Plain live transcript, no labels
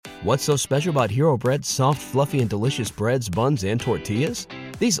What's so special about Hero Bread's soft, fluffy, and delicious breads, buns, and tortillas?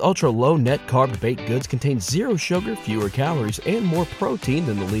 These ultra-low net-carb baked goods contain zero sugar, fewer calories, and more protein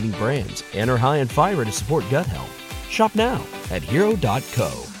than the leading brands, and are high in fiber to support gut health. Shop now at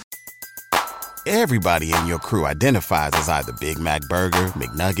Hero.co. Everybody in your crew identifies as either Big Mac Burger,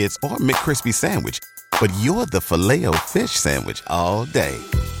 McNuggets, or McCrispy Sandwich. But you're the Filet-O-Fish Sandwich all day.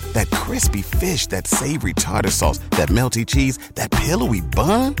 That crispy fish, that savory tartar sauce, that melty cheese, that pillowy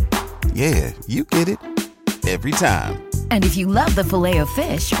bun. Yeah, you get it. Every time. And if you love the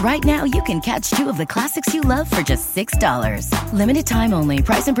Filet-O-Fish, right now you can catch two of the classics you love for just $6. Limited time only.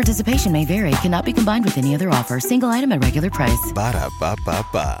 Price and participation may vary. Cannot be combined with any other offer. Single item at regular price.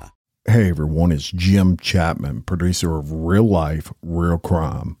 Ba-da-ba-ba-ba. Hey everyone, it's Jim Chapman, producer of Real Life, Real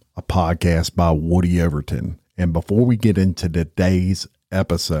Crime, a podcast by Woody Overton. And before we get into today's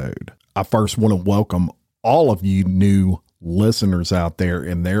episode, I first want to welcome all of you new listeners out there,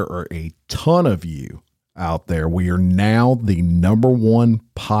 and there are a ton of you out there. We are now the #1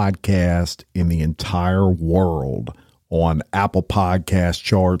 podcast in the entire world on Apple Podcast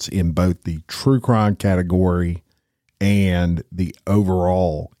charts in both the true crime category and the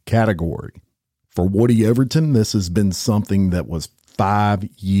overall category. For Woody Overton, this has been something that was 5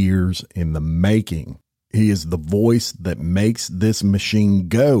 years in the making. He is the voice that makes this machine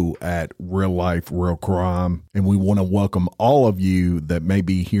go at Real Life, Real Crime. And we want to welcome all of you that may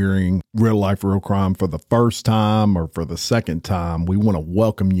be hearing Real Life, Real Crime for the first time or for the second time. We want to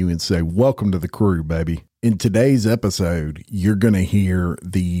welcome you and say, welcome to the crew, baby. In today's episode, you're going to hear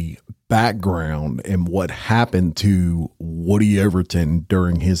the background and what happened to Woody Overton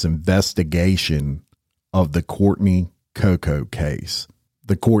during his investigation of the Courtney Coco case.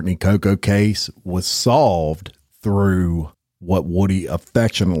 The Courtney Coco case was solved through what Woody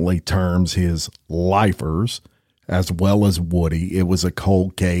affectionately terms his lifers, as well as Woody. It was a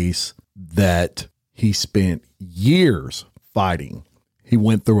cold case that he spent years fighting. He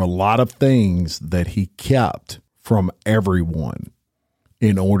went through a lot of things that he kept from everyone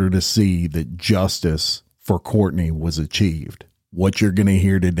in order to see that justice for Courtney was achieved. What you're going to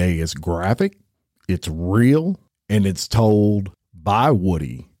hear today is graphic, it's real, and it's told by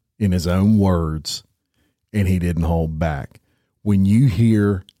Woody in his own words, and he didn't hold back. When you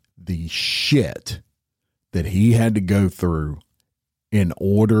hear the shit that he had to go through in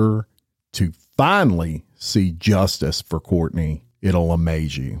order to finally see justice for Courtney, it'll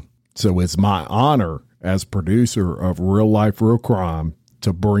amaze you. So it's my honor as producer of Real Life, Real Crime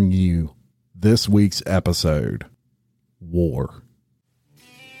to bring you this week's episode, War.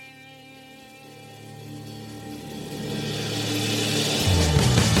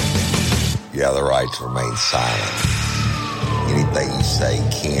 You have the right to remain silent. Anything you say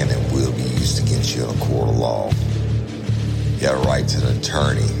can and will be used against you in a court of law. You have a right to an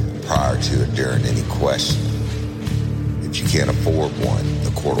attorney prior to or during any question. If you can't afford one,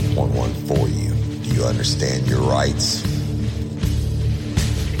 the court will appoint one for you. Do you understand your rights?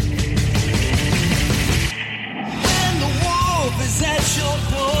 When the wolf is at your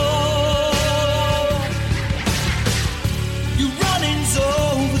door, your running's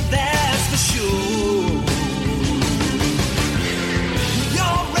over, that's for sure. He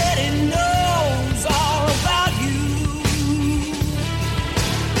already knows all about you.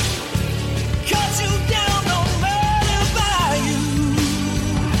 Cut you down, no matter by you.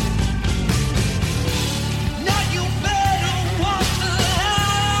 Now you better walk the line.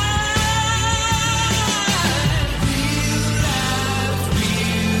 Real life,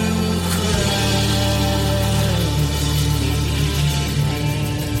 real crime.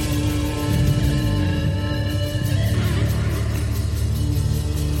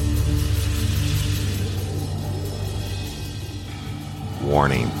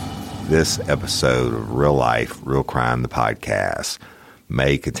 Warning. This episode of Real Life, Real Crime, the podcast,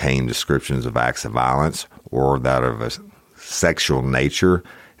 may contain descriptions of acts of violence or that of a sexual nature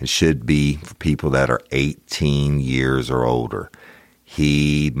and should be for people that are 18 years or older.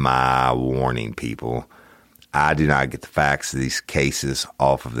 Heed my warning, people. I do not get the facts of these cases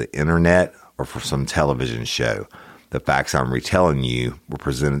off of the internet or from some television show. The facts I'm retelling you were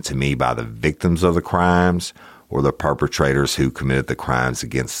presented to me by the victims of the crimes or the perpetrators who committed the crimes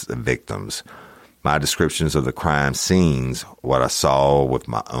against the victims. My descriptions of the crime scenes, what I saw with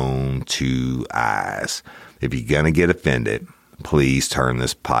my own two eyes. If you're going to get offended, please turn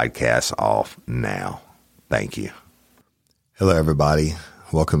this podcast off now. Thank you. Hello, everybody.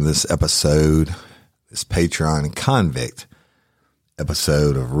 Welcome to this episode, this Patreon Convict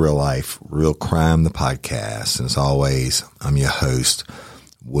episode of Real Life, Real Crime, the podcast. And as always, I'm your host,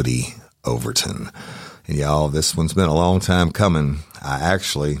 Woody Overton. And y'all, this one's been a long time coming. I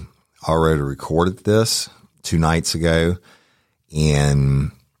actually already recorded this 2 nights ago,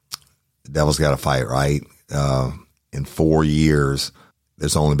 and the devil's got to fight, right? In 4 years,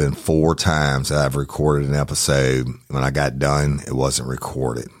 there's only been 4 times that I've recorded an episode. When I got done, it wasn't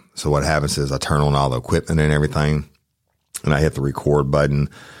recorded. So what happens is I turn on all the equipment and everything, and I hit the record button.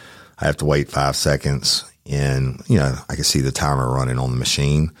 I have to wait 5 seconds, and, I can see the timer running on the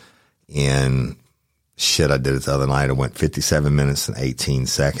machine. And shit, I did it the other night. It went 57 minutes and 18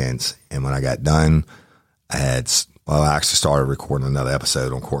 seconds. And when I got done, I actually started recording another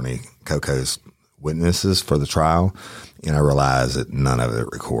episode on Courtney Coco's witnesses for the trial. And I realized that none of it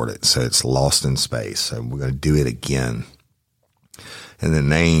recorded. So it's lost in space. So we're going to do it again. And the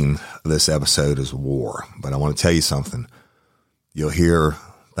name of this episode is War. But I want to tell you something. You'll hear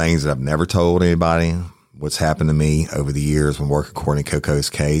things that I've never told anybody, what's happened to me over the years when working Courtney Coco's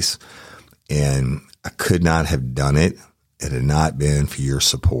case. And I could not have done it had it not been for your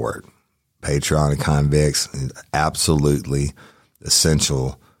support. Patreon and Convicts is absolutely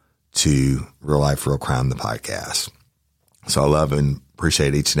essential to Real Life, Real Crime, the podcast. So I love and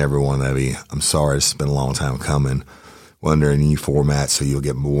appreciate each and every one of you. I'm sorry it's been a long time coming. We're under a new format, so you'll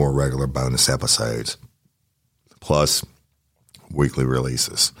get more regular bonus episodes, plus weekly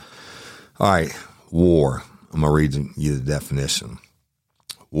releases. All right, war. I'm going to read you the definition.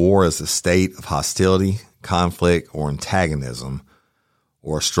 War is a state of hostility, conflict, or antagonism,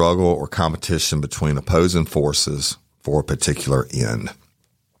 or a struggle or competition between opposing forces for a particular end.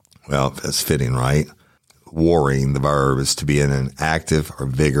 Well, that's fitting, right? Warring, the verb, is to be in an active or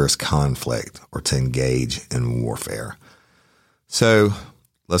vigorous conflict or to engage in warfare. So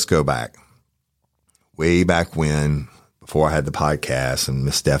let's go back. Way back when, before I had the podcast, and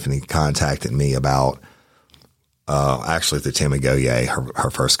Miss Stephanie contacted me about, actually through Tammy Goyer, her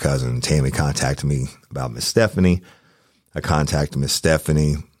first cousin. Tammy contacted me about Miss Stephanie. I contacted Miss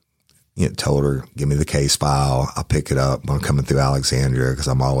Stephanie, told her, give me the case file. I'll pick it up when I'm coming through Alexandria because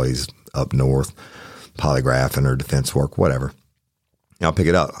I'm always up north, polygraphing or defense work, whatever. I'll pick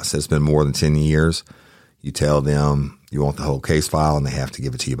it up. I said, it's been more than 10 years. You tell them you want the whole case file, and they have to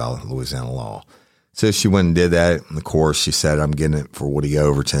give it to you by Louisiana law. So she went and did that. And of course, she said, I'm getting it for Woody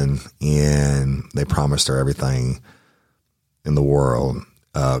Overton. And they promised her everything in the world.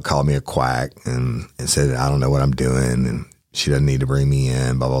 Called me a quack and said, I don't know what I'm doing. And she doesn't need to bring me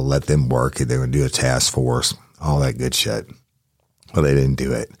in, blah, blah, let them work it. They're going to do a task force, all that good shit. Well, they didn't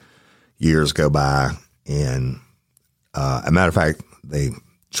do it. Years go by. And a matter of fact, they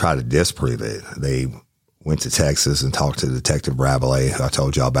tried to disprove it. They went to Texas and talked to Detective Rabelais, who I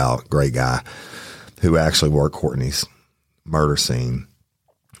told y'all about, great guy, who actually worked Courtney's murder scene.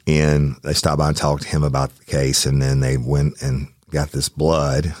 And they stopped by and talked to him about the case. And then they went and got this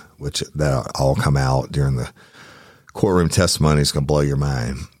blood, which that all come out during the courtroom testimony. It's going to blow your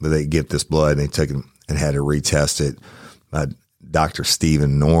mind. But they get this blood and they took it and had it retested by Dr.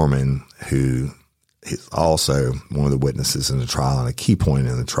 Stephen Norman, who is also one of the witnesses in the trial and a key point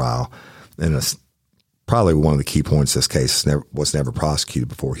in the trial. And it's probably one of the key points this case was never prosecuted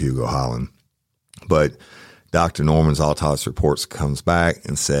before Hugo Holland. But Dr. Norman's autopsy reports comes back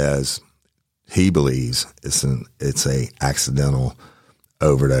and says he believes it's a accidental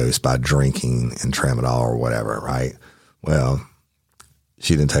overdose by drinking and tramadol or whatever, right? Well,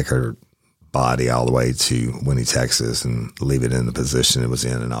 she didn't take her body all the way to Winnie, Texas and leave it in the position it was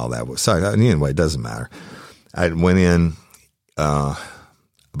in and all that. So anyway, it doesn't matter. I went in, but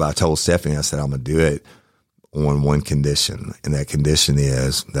I told Stephanie, I said, I'm going to do it on one condition, and that condition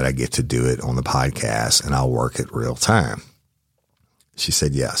is that I get to do it on the podcast and I'll work it real time. She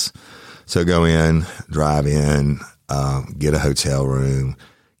said yes. So go in, drive in, get a hotel room,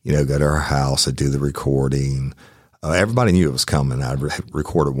 go to her house, I do the recording. Everybody knew it was coming. I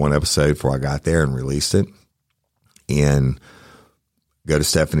recorded one episode before I got there and released it, and go to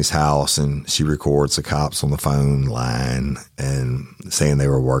Stephanie's house, and she records the cops on the phone line and saying they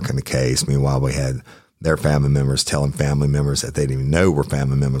were working the case. Meanwhile, we had their family members telling family members that they didn't even know were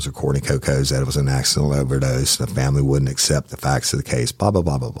family members of Courtney Coco's, that it was an accidental overdose. The family wouldn't accept the facts of the case, blah, blah,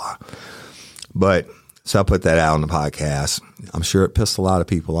 blah, blah, blah. But so I put that out on the podcast. I'm sure it pissed a lot of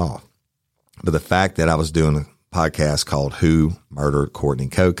people off. But the fact that I was doing a podcast called Who Murdered Courtney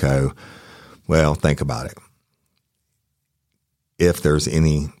Coco, well, think about it. If there's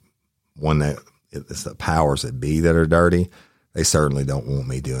anyone that it's the powers that be that are dirty, they certainly don't want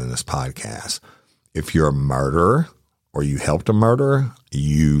me doing this podcast. If you're a murderer or you helped a murderer,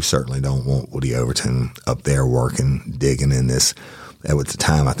 you certainly don't want Woody Overton up there working, digging in this. At the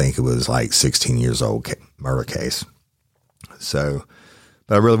time, I think it was like 16 years old murder case. So,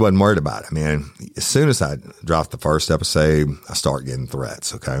 But I really wasn't worried about it. I mean, as soon as I dropped the first episode, I start getting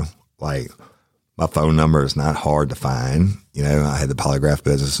threats. Okay. Like, my phone number is not hard to find. You know, I had the polygraph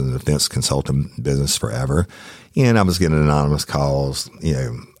business and the defense consulting business forever. And I was getting anonymous calls, you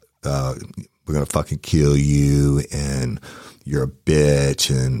know, we're going to fucking kill you and you're a bitch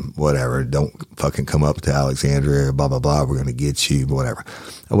and whatever. Don't fucking come up to Alexandria, blah, blah, blah. We're going to get you, whatever.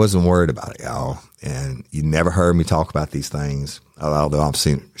 I wasn't worried about it, y'all. And you never heard me talk about these things, although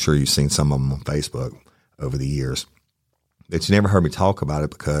sure you've seen some of them on Facebook over the years. But you never heard me talk about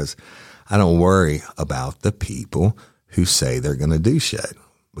it because I don't worry about the people who say they're going to do shit,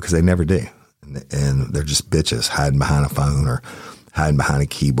 because they never do. And they're just bitches hiding behind a phone or hiding behind a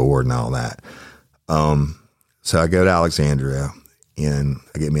keyboard and all that. So I go to Alexandria and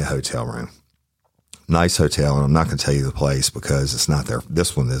I get me a hotel room. Nice hotel. And I'm not going to tell you the place because it's not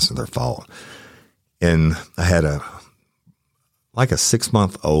this one isn't their fault. And I had a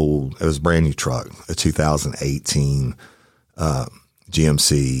 6-month-old, it was a brand new truck, a 2018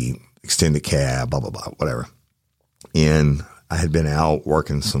 GMC extended cab, blah, blah, blah, whatever. And I had been out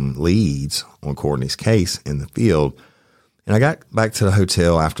working some leads on Courtney's case in the field. And I got back to the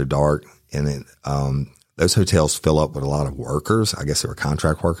hotel after dark, and those hotels fill up with a lot of workers. I guess they were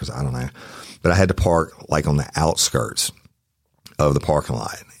contract workers. I don't know. But I had to park like on the outskirts of the parking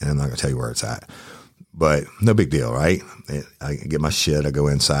lot. And I'm not going to tell you where it's at. But no big deal, right? I get my shit. I go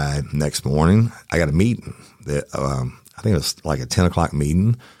inside. Next morning, I got a meeting. That I think it was like a 10 o'clock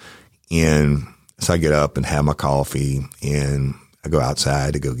meeting. And so I get up and have my coffee, and I go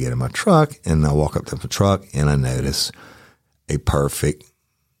outside to go get in my truck. And I walk up to the truck, and I notice a perfect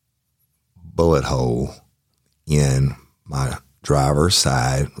bullet hole in my driver's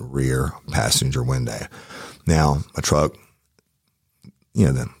side rear passenger window. Now, my truck, you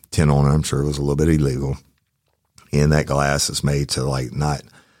know, the tint on it, I'm sure it was a little bit illegal. And that glass is made to like not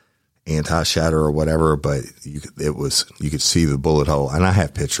anti-shatter or whatever, but you could see the bullet hole. And I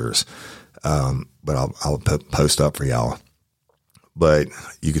have pictures, but I'll post up for y'all. But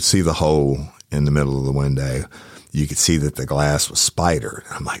you could see the hole in the middle of the window. You could see that the glass was spidered.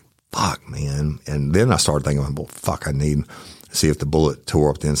 I'm like, fuck, man. And then I started thinking, well, fuck, I need to see if the bullet tore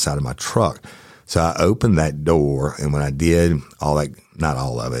up the inside of my truck. So I opened that door, and when I did, not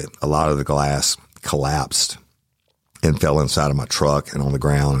all of it, a lot of the glass collapsed and fell inside of my truck and on the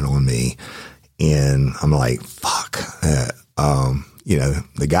ground and on me. And I'm like, fuck, you know,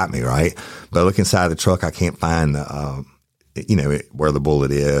 they got me, right? But I look inside the truck, I can't find where the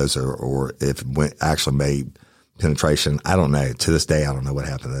bullet is or if it actually made penetration. I don't know. To this day, I don't know what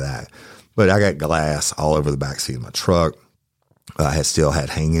happened to that. But I got glass all over the backseat of my truck. I had still had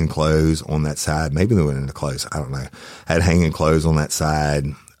hanging clothes on that side. Maybe they went into clothes. I don't know. I had hanging clothes on that side.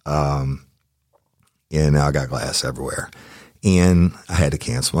 And now I got glass everywhere. And I had to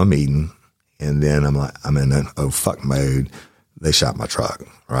cancel my meeting. And then I'm in an oh fuck mode. They shot my truck,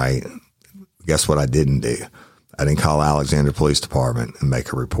 right? Guess what I didn't do? I didn't call Alexandria Police Department and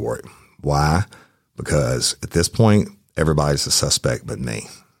make a report. Why? Because at this point, everybody's a suspect but me.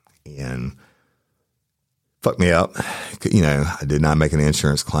 And fucked me up. You know, I did not make an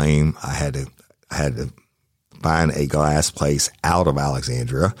insurance claim. I had to find a glass place out of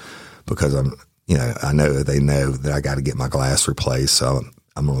Alexandria because I know they know that I got to get my glass replaced. So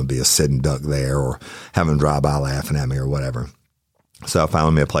I'm going to be a sitting duck there or having drive by laughing at me or whatever. So I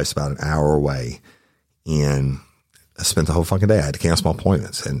found me a place about an hour away, and I spent the whole fucking day. I had to cancel my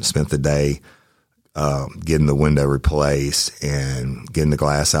appointments and spent the day getting the window replaced and getting the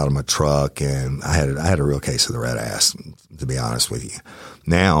glass out of my truck. And I had a real case of the red ass, to be honest with you.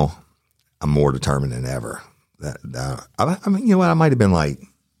 Now I'm more determined than ever. I mean, you know what? I might have been like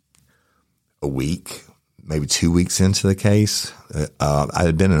a week, maybe 2 weeks into the case. I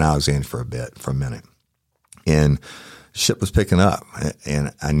had been in Alexandria for a minute, and shit was picking up,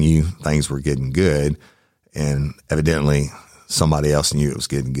 and I knew things were getting good, and evidently somebody else knew it was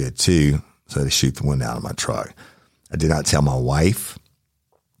getting good too. So they shoot the window out of my truck. I did not tell my wife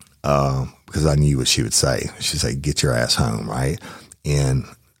because I knew what she would say. She'd say, get your ass home, right? And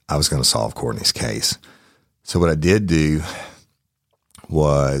I was going to solve Courtney's case. So what I did do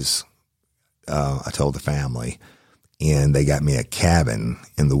was I told the family, and they got me a cabin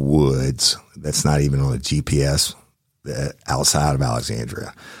in the woods that's not even on a GPS outside of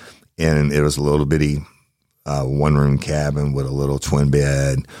Alexandria. And it was a little bitty one-room cabin with a little twin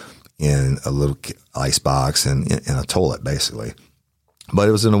bed and a little ice box and a toilet, basically. But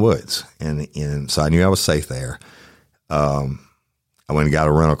it was in the woods. And so I knew I was safe there. I went and got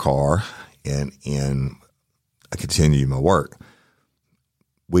a rental car, and I continued my work.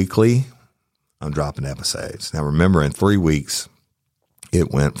 Weekly, I'm dropping episodes. Now, remember, in 3 weeks,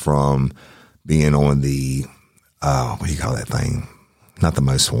 It went from being on the, what do you call that thing? Not the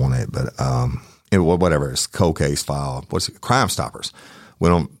most wanted, but whatever. It's cold case file. What's it? Crime Stoppers.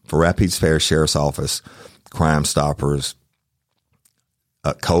 Went on for Rapides Parish Sheriff's Office, Crime Stoppers,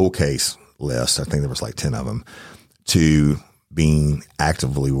 a cold case list. I think there was like 10 of them, to being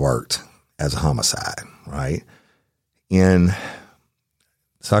actively worked as a homicide, right? And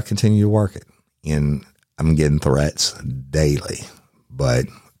so I continue to work it. And I'm getting threats daily. But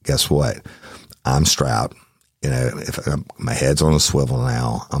guess what? I'm strapped. If my head's on a swivel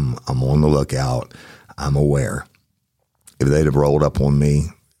now, I'm on the lookout. I'm aware. If they'd have rolled up on me,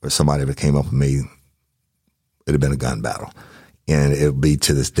 or somebody that came up with me, it'd have been a gun battle. And it would be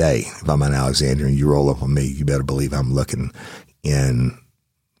to this day. If I'm in Alexandria and you roll up on me, you better believe I'm looking. And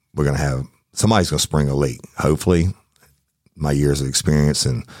we're going to have, somebody's going to spring a leak. Hopefully, my years of experience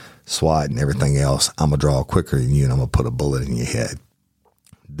and SWAT and everything else, I'm going to draw quicker than you and I'm going to put a bullet in your head.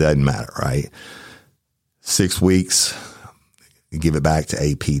 Doesn't matter, right? 6 weeks, give it back to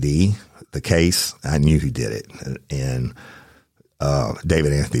APD. The case, I knew who did it. And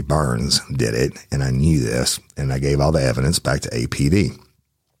David Anthony Burns did it, and I knew this, and I gave all the evidence back to APD.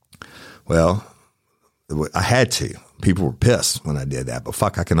 Well, I had to. People were pissed when I did that, but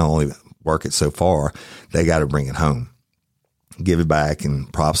fuck, I can only work it so far. They got to bring it home. Give it back,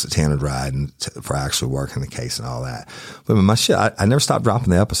 and props to Tanner Dryden for actually working the case and all that. But my shit, I never stopped dropping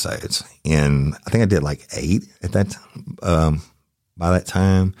the episodes, and I think I did like 8 at that by that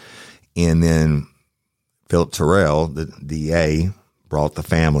time. And then Philip Terrell, the DA, brought the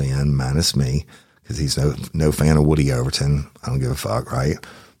family in, minus me, because he's no fan of Woody Overton. I don't give a fuck, right?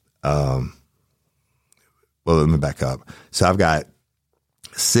 Well, let me back up. So I've got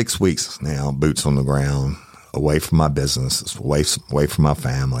 6 weeks now, boots on the ground, away from my business, away from my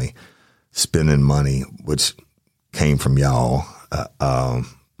family, spending money, which came from y'all,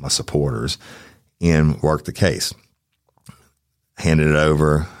 my supporters, and work the case. Handed it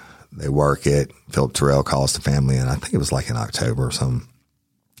over. They work it. Philip Terrell calls the family in. I think it was like in October or something.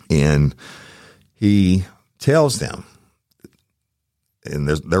 And he tells them, and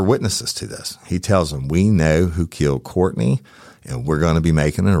they're witnesses to this. He tells them, we know who killed Courtney, and we're going to be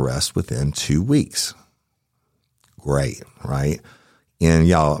making an arrest within 2 weeks. Great, right? And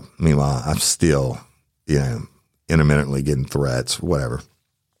y'all, meanwhile, I'm still, intermittently getting threats, whatever.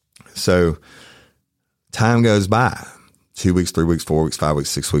 So time goes by. 2 weeks, 3 weeks, 4 weeks, 5 weeks,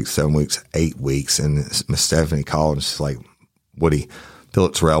 6 weeks, 7 weeks, 8 weeks. And Miss Stephanie called and she's like, Woody,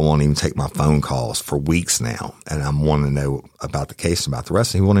 Philip Terrell won't even take my phone calls for weeks now. And I'm wanting to know about the case, about the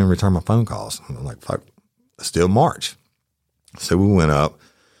rest. And he won't even return my phone calls. And I'm like, fuck, it's still March. So we went up.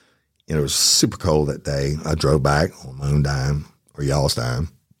 It was super cold that day. I drove back on my own dime, or y'all's dime.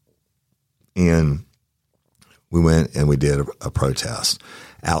 And we went and we did a protest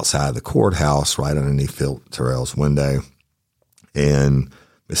outside the courthouse right underneath Philip Terrell's window. And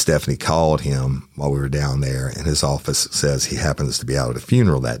Miss Stephanie called him while we were down there, and his office says he happens to be out at a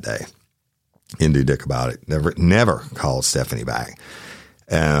funeral that day. Didn't do dick about it. Never called Stephanie back.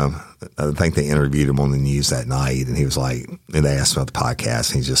 I think they interviewed him on the news that night, and he was like, and they asked about the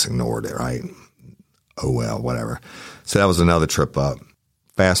podcast, and he just ignored it, right? Oh, well, whatever. So that was another trip up.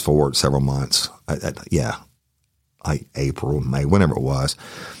 Fast forward several months. Like April, May, whenever it was.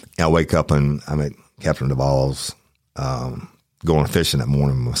 And I wake up and I'm at Captain Duvall's, going fishing that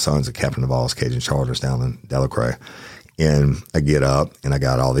morning with my sons at Captain Duvall's Cajun Charters down in Delacroix. And I get up and I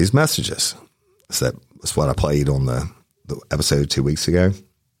got all these messages. So that's what I played on the episode 2 weeks ago.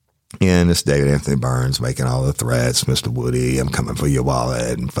 And it's David Anthony Burns making all the threats. Mr. Woody, I'm coming for your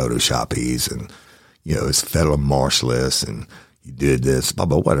wallet, and Photoshopies, and, it's federal marshalists, and you did this, blah,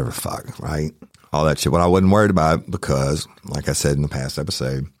 blah, whatever, fuck, right? All that shit. Well, I wasn't worried about it because, like I said in the past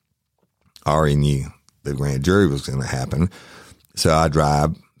episode, I already knew the grand jury was going to happen. So I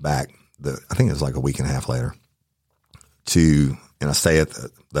drive back, I think it was like a week and a half later, and I stay at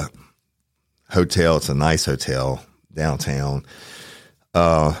the hotel. It's a nice hotel downtown.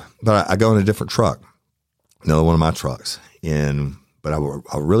 But I go in a different truck, another one of my trucks. But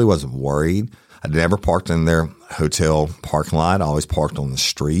I really wasn't worried. I never parked in their hotel parking lot. I always parked on the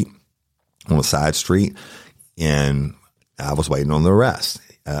street, on the side street, and I was waiting on the arrest.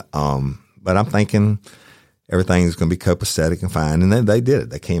 But I'm thinking everything's going to be copacetic and fine. And then they did it.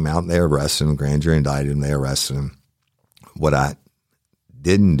 They came out and they arrested him. Grand jury indicted him. They arrested him. What I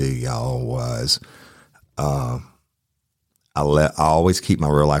didn't do, y'all, was I always keep my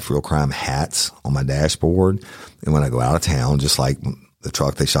real life, real crime hats on my dashboard. And when I go out of town, just like the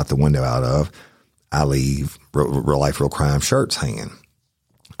truck they shot the window out of, I leave real life, real crime shirts hanging.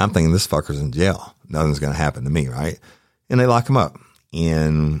 I'm thinking this fucker's in jail. Nothing's going to happen to me, right? And they lock him up.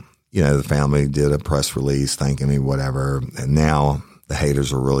 And, the family did a press release thanking me, whatever. And now the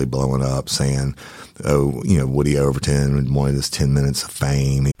haters are really blowing up saying, oh, Woody Overton wanted this 10 minutes of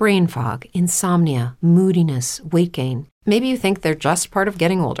fame. Brain fog, insomnia, moodiness, weight gain. Maybe you think they're just part of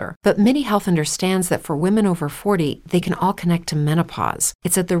getting older, but MIDI Health understands that for women over 40, they can all connect to menopause.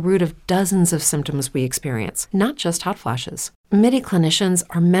 It's at the root of dozens of symptoms we experience, not just hot flashes. MIDI clinicians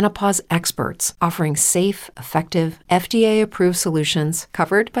are menopause experts, offering safe, effective, FDA-approved solutions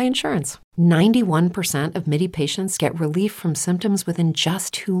covered by insurance. 91% of MIDI patients get relief from symptoms within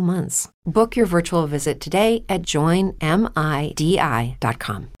just 2 months. Book your virtual visit today at joinmidi.com.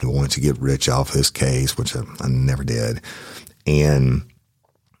 I wanted to get rich off this case, which I never did.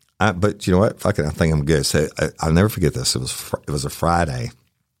 But you know what? Fuck it, I think I'm good. So I'll never forget this. It was a Friday,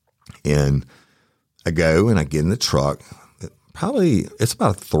 and I go and I get in the truck. It's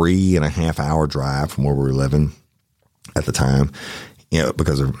about a 3.5 hour drive from where we were living at the time,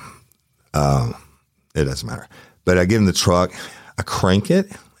 because of it doesn't matter. But I get in the truck, I crank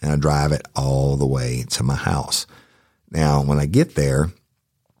it, and I drive it all the way to my house. Now, when I get there,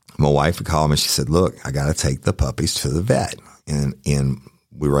 my wife would call me. She said, "Look, I got to take the puppies to the vet." And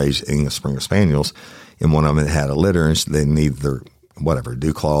we raised English Springer Spaniels, and one of them had a litter, and they need their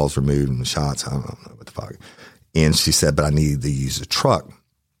dew claws removed and the shots. I don't know what the fuck. And she said, "But I needed to use the truck."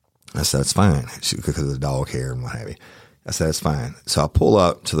 I said, "That's fine," because of the dog hair and what have you. I said, "That's fine." So I pull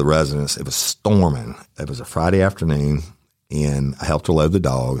up to the residence. It was storming. It was a Friday afternoon, and I helped her load the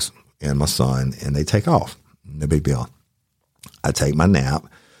dogs and my son, and they take off. No big deal. I take my nap,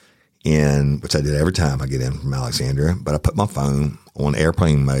 which I did every time I get in from Alexandria, but I put my phone on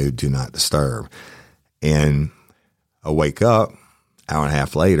airplane mode, do not disturb. And I wake up, hour and a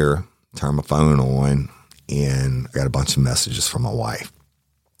half later, turn my phone on, and I got a bunch of messages from my wife.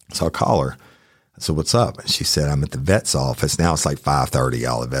 So I call her. I said, "What's up?" And she said, "I'm at the vet's office." Now it's like 5:30,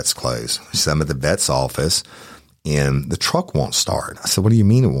 y'all, the vet's closed. She said, "I'm at the vet's office, and the truck won't start." I said, "What do you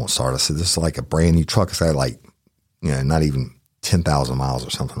mean it won't start?" I said, "This is like a brand new truck." I said, not even 10,000 miles or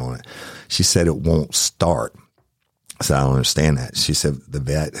something on it. She said, "It won't start." I said, "I don't understand that." She said, the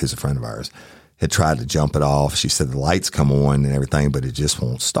vet, who's a friend of ours, had tried to jump it off. She said the lights come on and everything, but it just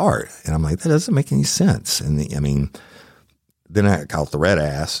won't start. And I'm like, that doesn't make any sense. And then I called the red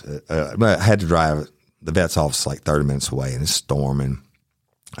ass. But I had to drive the vet's office like 30 minutes away, and it's storming.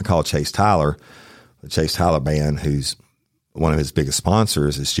 I called Chase Tyler, the Chase Tyler band, who's one of his biggest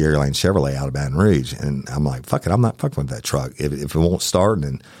sponsors is Jerry Lane Chevrolet out of Baton Rouge. And I'm like, fuck it, I'm not fucking with that truck. If it won't start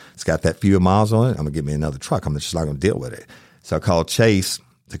and it's got that few miles on it, I'm going to get me another truck. I'm just not going to deal with it. So I called Chase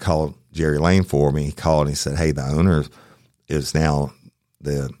to call Jerry Lane for me. He called and he said, "Hey, the owner is now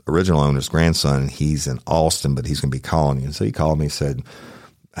the original owner's grandson. He's in Austin, but he's going to be calling you." And so he called me and said,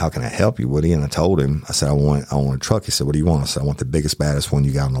 "How can I help you, Woody?" And I told him, I said, I want a truck. He said, "What do you want?" I said, "I want the biggest, baddest one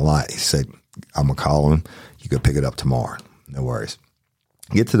you got on the lot." He said, "I'm going to call him. You go pick it up tomorrow." No worries.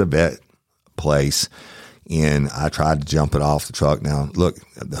 Get to the vet place, and I tried to jump it off the truck. Now, look,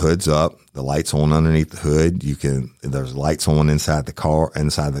 the hood's up. The light's on underneath the hood. There's lights on inside the car,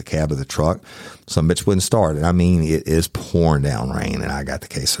 inside the cab of the truck. Some bitch wouldn't start. And it is pouring down rain, and I got the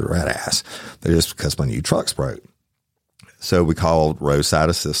case of the red ass. But just because my new truck's broke. So we called roadside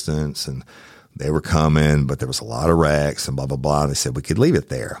assistance, and they were coming, but there was a lot of wrecks and blah, blah, blah. And they said we could leave it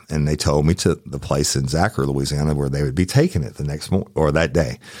there. And they told me to the place in Zachary, Louisiana, where they would be taking it the next morning or that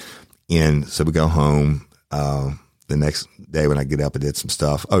day. And so we go home. The next day when I get up, I did some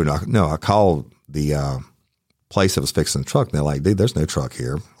stuff. Oh, no, I called the place that was fixing the truck. And they're like, "Dude, there's no truck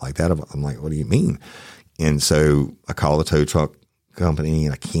here like that." I'm like, "What do you mean?" And so I call the tow truck company,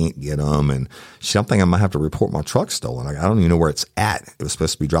 and I can't get them. And something I might have to report my truck stolen. I don't even know where it's at. It was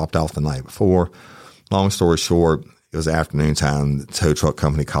supposed to be dropped off the night before. Long story short, it was afternoon time. The tow truck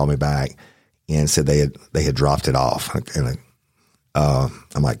company called me back and said they had dropped it off. And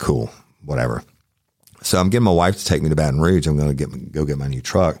I'm like, cool, whatever. So I'm getting my wife to take me to Baton Rouge. I'm going to go get my new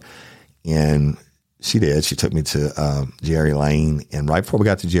truck. And she did. She took me to Jerry Lane. And right before we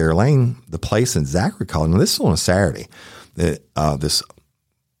got to Jerry Lane, the place in Zachary called. Now, this is on a Saturday. This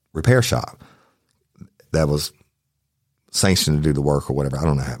repair shop that was sanctioned to do the work or whatever. I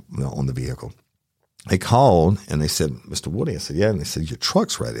don't know on the vehicle. They called and they said, "Mr. Woody." I said, "Yeah." And they said, "Your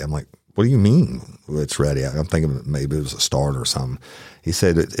truck's ready." I'm like, "What do you mean it's ready?" I'm thinking maybe it was a starter or something. He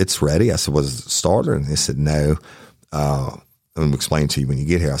said, "It's ready." I said, "Was it a starter?" And they said, "No. I'm explain to you when you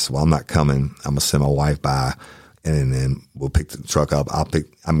get here." I said, "Well, I'm not coming. I'm going to send my wife by, and then we'll pick the truck up.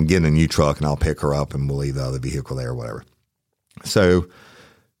 I'm getting a new truck, and I'll pick her up, and we'll leave the other vehicle there or whatever." So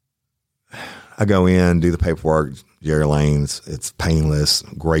I go in, do the paperwork. Jerry Lane's, it's painless,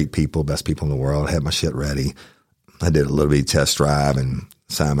 great people, best people in the world. I had my shit ready. I did a little bit of test drive and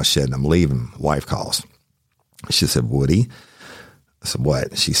signed my shit, and I'm leaving. Wife calls. She said, Woody. I said,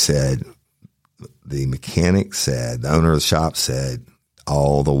 what? She said, the mechanic said, the owner of the shop said,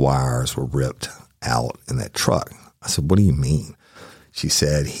 all the wires were ripped out in that truck. I said, what do you mean? She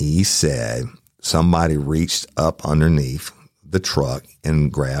said, he said somebody reached up underneath the truck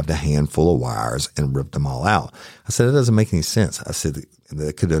and grabbed a handful of wires and ripped them all out. I said, it doesn't make any sense. I said,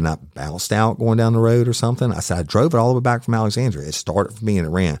 that could have not bounced out going down the road or something. I said, I drove it all the way back from Alexandria. It started for me and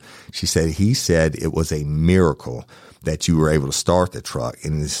it ran. She said, he said it was a miracle that you were able to start the truck.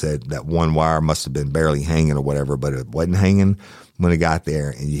 And he said that one wire must have been barely hanging or whatever, but it wasn't hanging when it got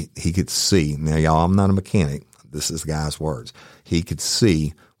there. And he could see. Now, y'all, I'm not a mechanic. This is the guy's words. He could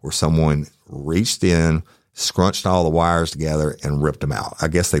see where someone reached in, scrunched all the wires together and ripped them out. I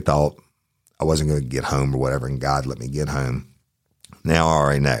guess they thought I wasn't going to get home or whatever, and God let me get home. Now I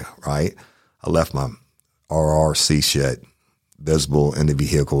already know, right? I left my RLRC shit visible in the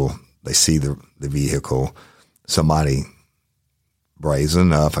vehicle. They see the vehicle. Somebody brazen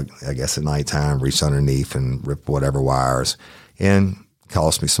enough, I guess at nighttime, reached underneath and ripped whatever wires and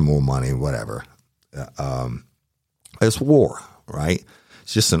cost me some more money, whatever. It's war, right?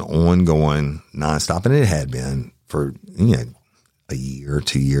 It's just an ongoing nonstop, and it had been for, a year,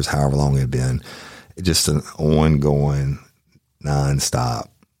 2 years, however long it had been. It's just an ongoing nonstop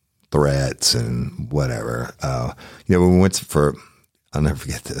threats and whatever. We went for, I'll never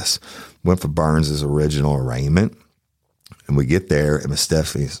forget this, went for Burns's original arraignment, and we get there, and Miss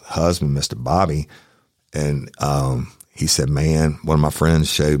Stephanie's husband, Mr. Bobby, and he said, man, one of my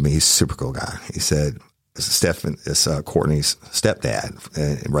friends showed me, he's a super cool guy. He said, it's Courtney's stepdad,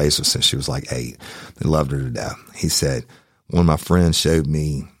 and raised her since she was like 8. They loved her to death. He said, one of my friends showed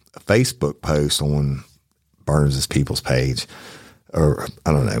me a Facebook post on Burns's People's page, or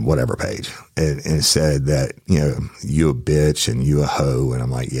I don't know, whatever page. And it said that, you a bitch and you a hoe. And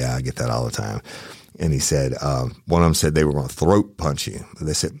I'm like, yeah, I get that all the time. And he said, one of them said they were going to throat punch you.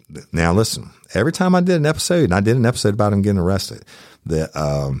 They said, now listen, every time I did an episode, and I did an episode about him getting arrested,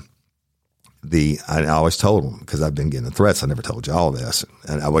 I always told them, because I've been getting the threats, I never told you all this,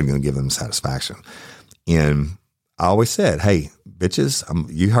 and I wasn't going to give them satisfaction. And I always said, hey, bitches,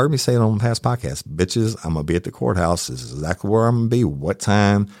 you heard me say it on past podcasts, bitches, I'm going to be at the courthouse. This is exactly where I'm going to be. What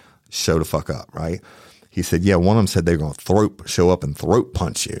time? Show the fuck up, right? He said, yeah, one of them said they're going to show up and throat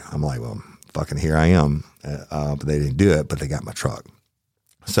punch you. I'm like, well, fucking here I am. But they didn't do it, but they got my truck.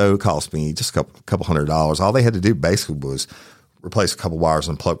 So it cost me just a couple $100. All they had to do basically was replace a couple wires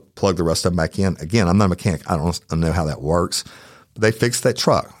and plug the rest of them back in. Again, I'm not a mechanic. I don't know how that works. But they fixed that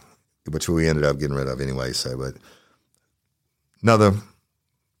truck, which we ended up getting rid of anyway. So, but another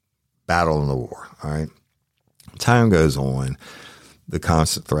battle in the war, all right? Time goes on. The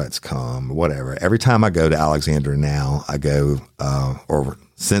constant threats come, whatever. Every time I go to Alexandria now, I go, or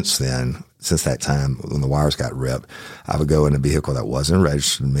since that time when the wires got ripped, I would go in a vehicle that wasn't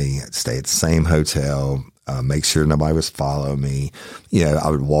registered to me, I'd stay at the same hotel, make sure nobody was following me. I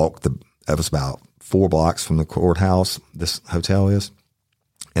would walk it was about 4 blocks from the courthouse, this hotel is,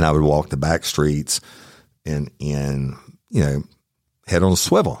 and I would walk the back streets and head on a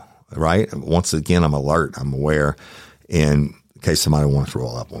swivel, right? Once again, I'm alert, I'm aware, and in case somebody wants to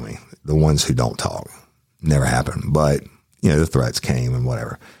roll up on me, the ones who don't talk, never happened, but the threats came and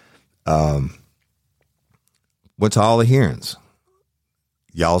whatever. Went to all the hearings.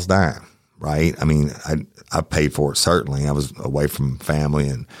 Y'all's dying, right? I mean, I paid for it, certainly. I was away from family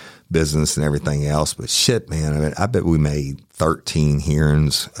and business and everything else, but shit, man, I mean, I bet we made 13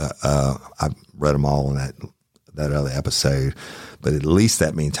 hearings. I read them all in that other episode, but at least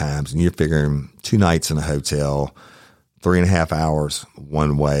that many times. And you're figuring 2 nights in a hotel, 3.5 hours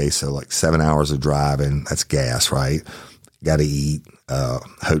one way. So like 7 hours of driving, that's gas, right? Got to eat,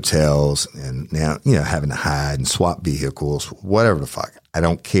 hotels, and now, having to hide and swap vehicles, whatever the fuck. I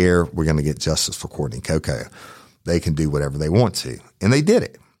don't care. We're going to get justice for Courtney and Coco. They can do whatever they want to. And they did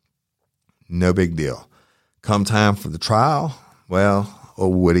it. No big deal. Come time for the trial, well,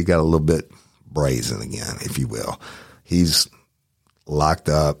 old Woody got a little bit brazen again, if you will. He's locked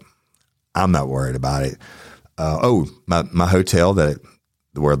up. I'm not worried about it. My hotel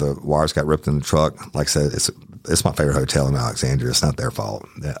where the wires got ripped in the truck, like I said, it's my favorite hotel in Alexandria. It's not their fault.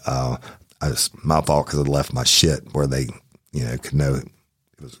 It's my fault because I left my shit where they, could know it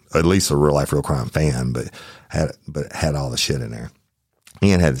was at least a real life, real crime fan, but had all the shit in there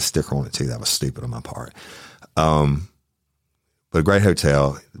and had the sticker on it too. That was stupid on my part. But a great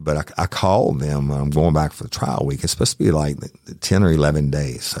hotel. But I called them. I'm going back for the trial week. It's supposed to be like 10 or 11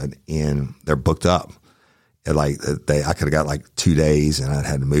 days, and they're booked up. I could have got like 2 days, and I'd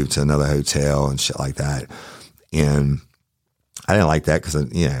had to move to another hotel and shit like that. And I didn't like that because,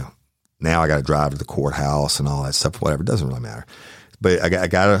 now I got to drive to the courthouse and all that stuff, whatever. It doesn't really matter. But I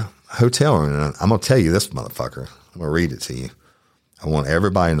got a hotel room, and I'm going to tell you this, motherfucker. I'm going to read it to you. I want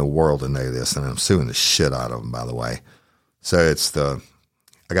everybody in the world to know this, and I'm suing the shit out of them, by the way. So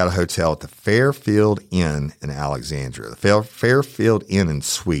I got a hotel at the Fairfield Inn in Alexandria. The Fairfield Inn and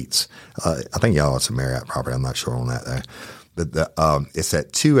Suites. I think y'all it's a Marriott property. I'm not sure on that though. But it's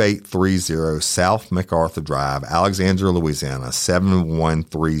at 2830 South MacArthur Drive, Alexandria, Louisiana,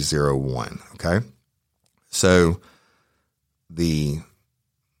 71301. Okay. So I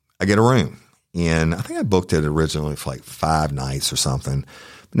get a room, and I think I booked it originally for like 5 nights or something.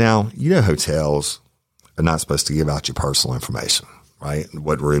 Now, hotels are not supposed to give out your personal information, right?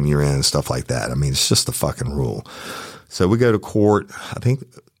 What room you're in and stuff like that. I mean, it's just the fucking rule. So we go to court. I think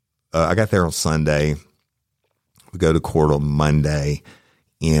I got there on Sunday. We go to court on Monday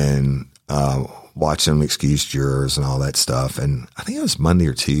and watch them excuse jurors and all that stuff. And I think it was Monday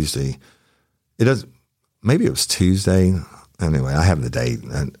or Tuesday. Maybe it was Tuesday. Anyway, I have the date.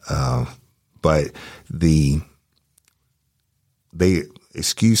 But they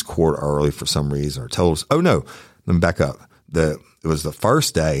excused court early for some reason, or told us, oh no, let me back up. It was the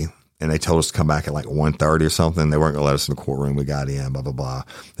first day, and they told us to come back at like 1:30 or something. They weren't going to let us in the courtroom. We got in, blah, blah, blah.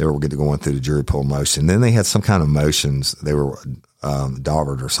 They were going through the jury pool motion. Then they had some kind of motions. They were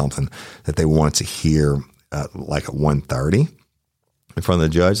daubered or something that they wanted to hear like at 1:30 in front of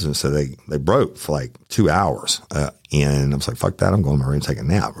the judge. And so they broke for like 2 hours. And I was like, fuck that. I'm going to my room and take a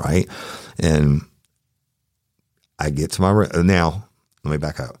nap, right? And I get to my room. Now, let me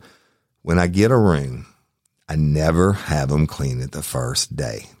back up. When I get a room, I never have them clean it the first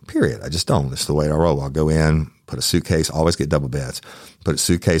day, period. I just don't. It's the way I roll. I'll go in, put a suitcase, always get double beds, put a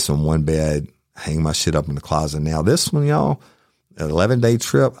suitcase on one bed, hang my shit up in the closet. Now this one, y'all, an 11-day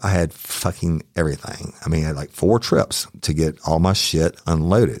trip, I had fucking everything. I mean, I had like 4 trips to get all my shit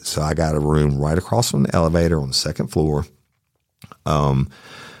unloaded. So I got a room right across from the elevator on the 2nd floor,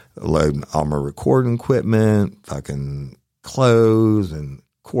 loading all my recording equipment, fucking clothes and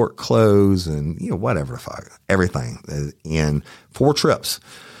court clothes and, whatever the fuck, everything in 4 trips.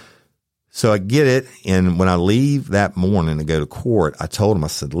 So I get it. And when I leave that morning to go to court, I told him, I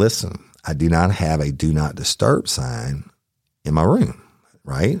said, listen, I do not have a do not disturb sign in my room.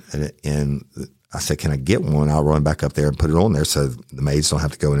 Right. And I said, can I get one? I'll run back up there and put it on there so the maids don't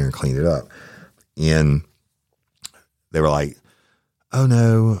have to go in there and clean it up. And they were like, oh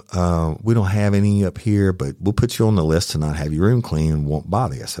no, we don't have any up here, but we'll put you on the list to not have your room clean and won't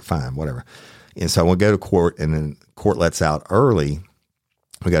bother you. I said, fine, whatever. And so I want to go to court, and then court lets out early.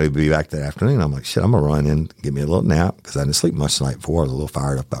 We got to be back that afternoon. I'm like, shit, I'm going to run in, give me a little nap because I didn't sleep much the night before. I was a little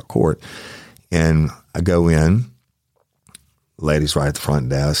fired up about court. And I go in, ladies right at the front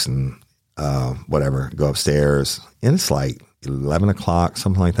desk and whatever, go upstairs. And it's like 11 o'clock,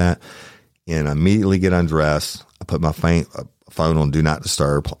 something like that. And I immediately get undressed. I put my phone on do not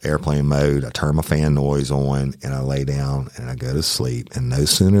disturb airplane mode. I turn my fan noise on and I lay down and I go to sleep. And no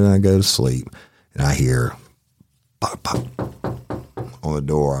sooner than I go to sleep and I hear pop, pop on the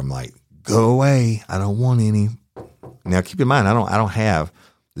door, I'm like, go away. I don't want any. Now keep in mind, I don't have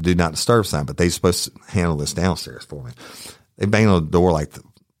the do not disturb sign, but they're supposed to handle this downstairs for me. They banged on the door like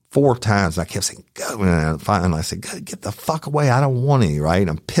 4 times. And I kept saying, go. And finally I said, get the fuck away. I don't want any, right?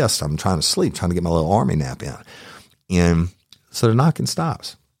 I'm pissed. I'm trying to sleep, trying to get my little army nap in. And so the knocking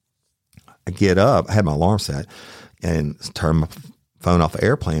stops. I get up. I had my alarm set and turn my phone off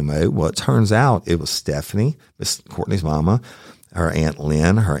airplane mode. Well, it turns out it was Stephanie, Miss Courtney's mama, her Aunt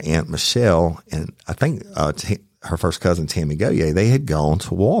Lynn, her Aunt Michelle, and I think her first cousin, Tammy Goye. They had gone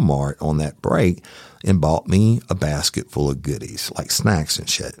to Walmart on that break and bought me a basket full of goodies, like snacks and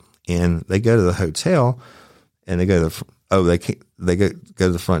shit. And they go to the hotel and they go to they go to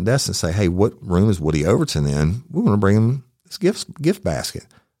the front desk and say, hey, what room is Woody Overton in? We want to bring him this gift basket.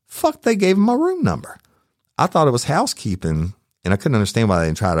 Fuck, they gave him my room number. I thought it was housekeeping, and I couldn't understand why they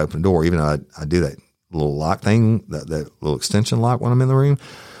didn't try to open the door, even though I do that little lock thing, that little extension lock when I'm in the room.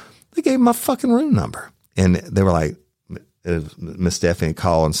 They gave him my fucking room number. And they were like, Miss Stephanie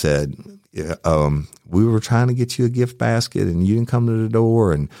called and said, we were trying to get you a gift basket and you didn't come to the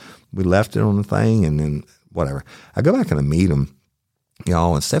door and we left it on the thing and then whatever. I go back and I meet them,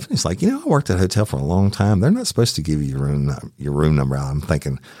 y'all, and Stephanie's like, I worked at a hotel for a long time. They're not supposed to give you your room number out. I'm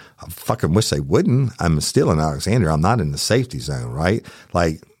thinking, I fucking wish they wouldn't. I'm still in Alexandria. I'm not in the safety zone, right?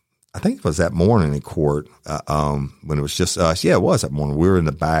 Like, I think it was that morning in court when it was just us. Yeah, it was that morning. We were in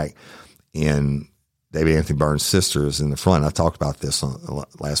the back and David Anthony Burns' sister is in the front. I talked about this on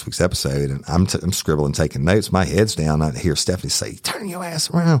last week's episode, and I'm scribbling, taking notes. My head's down. I hear Stephanie say, "Turn your ass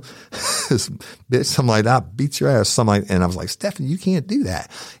around." Bitch, something like that. I beat your ass. Something like, and I was like, "Stephanie, you can't do that."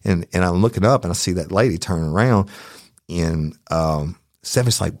 And I'm looking up and I see that lady turning around, and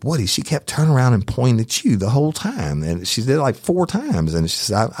Stephanie's like, "Woody," she kept turning around and pointing at you the whole time. And she did it like 4 times. And she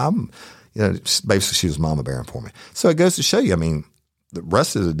said, I'm, basically she was mama bearing for me. So it goes to show you, I mean, the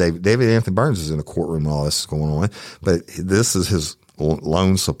rest of the David Anthony Burns is in the courtroom while this is going on, but this is his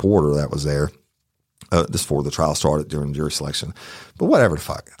lone supporter that was there just before the trial started during jury selection. But whatever the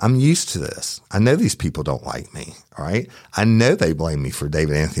fuck, I'm used to this. I know these people don't like me. All right. I know they blame me for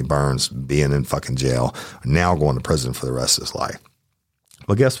David Anthony Burns being in fucking jail, now going to prison for the rest of his life.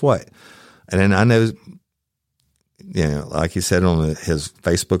 Well, guess what? And then I know, like he said on his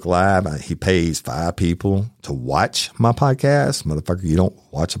Facebook Live, he pays 5 people to watch my podcast. Motherfucker, you don't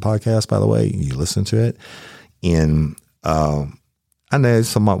watch a podcast, by the way. You listen to it. And I know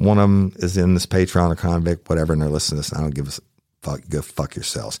one of them is in this Patreon or Convict, whatever, and they're listening to this. And I don't give a fuck. Go fuck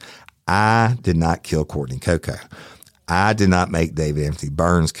yourselves. I did not kill Courtney Coco. I did not make David Anthony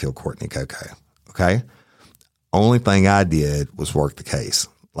Burns kill Courtney Coco. Okay? Only thing I did was work the case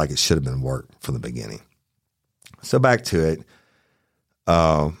like it should have been worked from the beginning. So back to it.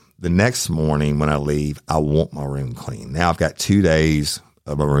 The next morning when I leave, I want my room clean. Now I've got 2 days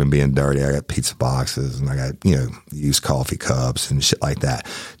of my room being dirty. I got pizza boxes and I got, used coffee cups and shit like that.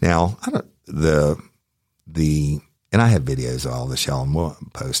 Now I don't, and I have videos of all this, y'all, and we'll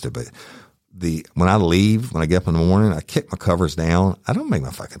post it, but when I leave, when I get up in the morning, I kick my covers down. I don't make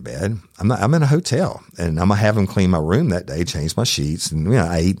my fucking bed. I'm in a hotel and I'm going to have them clean my room that day, change my sheets. And,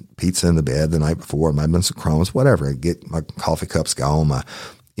 I ate pizza in the bed the night before. It might have been some crumbs, whatever. I get my coffee cups gone, my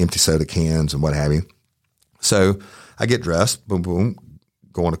empty soda cans and what have you. So I get dressed, boom, boom,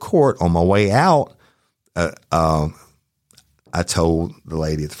 going to court. On my way out, I told the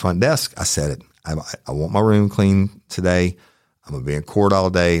lady at the front desk, I said, I want my room clean today. I'm going to be in court all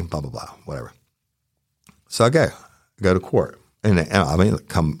day, blah, blah, blah, whatever. So I go to court. And I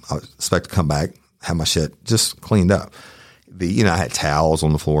expect to come back, have my shit just cleaned up. I had towels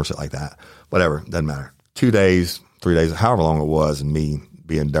on the floor, shit like that. Whatever, doesn't matter. 2 days, 3 days, however long it was, and me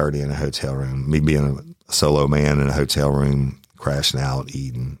being dirty in a hotel room, me being a solo man in a hotel room, crashing out,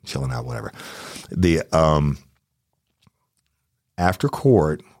 eating, chilling out, whatever. After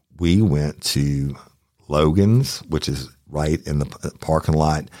court, we went to Logan's, which is right in the parking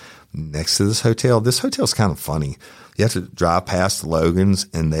lot next to this hotel. This hotel's kind of funny. You have to drive past the Logan's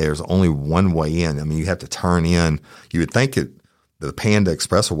and there's only one way in. I mean, you have to turn in. You would think the Panda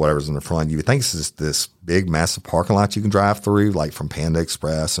Express or whatever's in the front, you would think it's just this big, massive parking lot you can drive through, like from Panda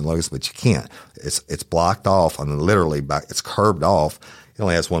Express and Logan's, but you can't. It's blocked off. I mean, literally, it's curbed off. It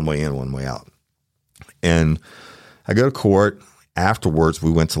only has one way in, one way out. And I go to court. Afterwards,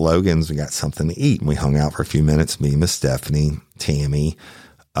 we went to Logan's. We got something to eat, and we hung out for a few minutes. Me, Miss Stephanie, Tammy,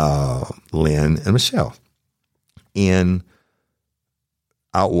 Lynn, and Michelle. And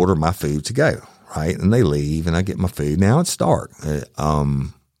I order my food to go, right? And they leave, and I get my food. Now it's dark.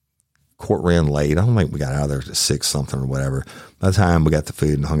 Court ran late. I don't think we got out of there at 6 something or whatever. By the time we got the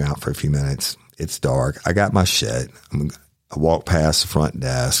food and hung out for a few minutes, it's dark. I got my shit. I walked past the front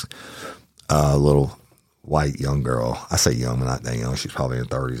desk, a little white young girl. I say young, but not that young. She's probably in her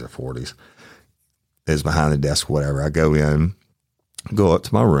 30s or 40s. Is behind the desk, whatever. I go in, go up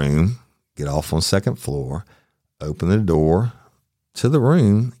to my room, get off on the second floor, open the door to the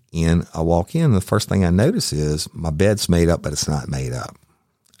room, and I walk in. The first thing I notice is my bed's made up, but it's not made up.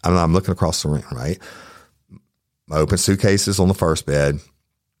 I'm looking across the room, right? My open suitcases on the first bed.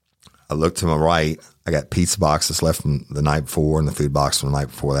 I look to my right. I got pizza boxes left from the night before and the food box from the night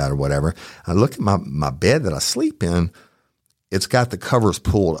before that or whatever. I look at my bed that I sleep in. It's got the covers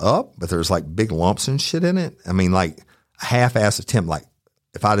pulled up, but there's like big lumps and shit in it. I mean, like a half-ass attempt. Like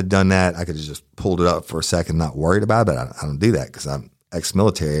if I'd have done that, I could have just pulled it up for a second, not worried about it. But I don't do that because I'm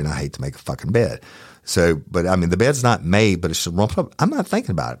ex-military and I hate to make a fucking bed. So, but I mean, the bed's not made, but it's rumpled up. I'm not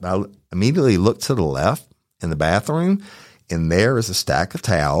thinking about it. But I immediately look to the left in the bathroom, and there is a stack of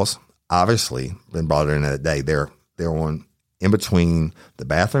towels. Obviously, been brought in that day. They're on in between the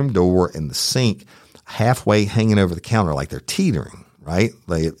bathroom door and the sink, halfway hanging over the counter, like they're teetering, right?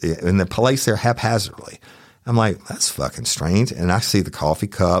 And they're placed there haphazardly. I'm like, that's fucking strange. And I see the coffee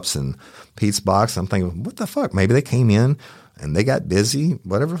cups and pizza box. I'm thinking, what the fuck? Maybe they came in and they got busy,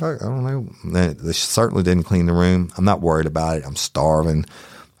 whatever. I don't know. They certainly didn't clean the room. I'm not worried about it. I'm starving.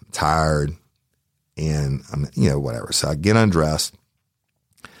 I'm tired. And I'm, whatever. So I get undressed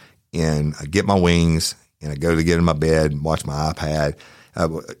and I get my wings and I go to get in my bed and watch my iPad.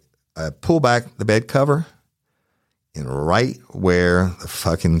 I pull back the bed cover, and right where the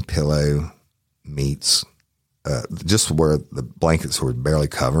fucking pillow meets, just where the blankets were barely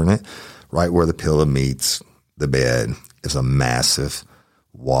covering it, right where the pillow meets the bed is a massive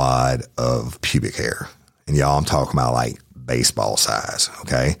wad of pubic hair. And y'all, I'm talking about like baseball size,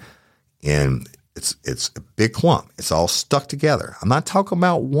 okay? And it's a big clump. It's all stuck together. I'm not talking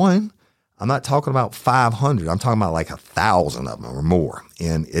about one. I'm not talking about 500. I'm talking about like 1,000 of them or more.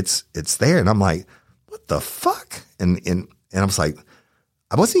 And it's there. And I'm like, what the fuck? And I was like,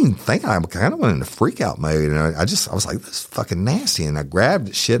 I wasn't even thinking. I kind of went into freak out mode. And I was like, this is fucking nasty. And I grabbed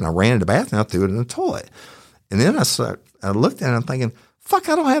the shit and I ran to the bathroom and I threw it in the toilet. And then I looked at it and I'm thinking, fuck,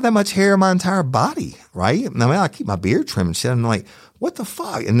 I don't have that much hair in my entire body, right? I mean, I keep my beard trimmed and shit. I'm like, what the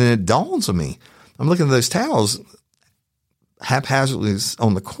fuck? And then it dawns on me. I'm looking at those towels haphazardly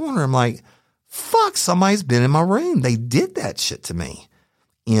on the corner. I'm like, fuck, somebody's been in my room. They did that shit to me.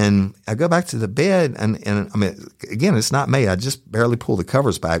 And I go back to the bed and I mean, again, it's not made. I just barely pulled the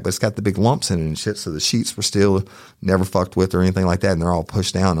covers back, but it's got the big lumps in it and shit. So the sheets were still never fucked with or anything like that. And they're all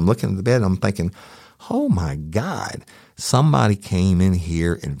pushed down. I'm looking at the bed and I'm thinking, oh my God, somebody came in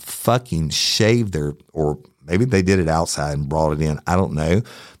here and fucking shaved or maybe they did it outside and brought it in. I don't know,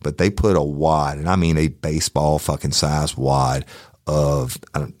 but they put a wad, and I mean a baseball fucking size wad of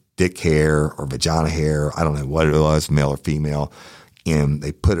dick hair or vagina hair. I don't know what it was, male or female. And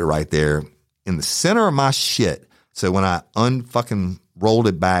they put it right there in the center of my shit. So when I unfucking rolled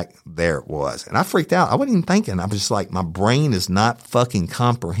it back, there it was. And I freaked out. I wasn't even thinking. I was just like, my brain is not fucking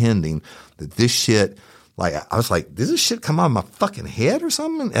comprehending that this shit, like, I was like, does this shit come out of my fucking head or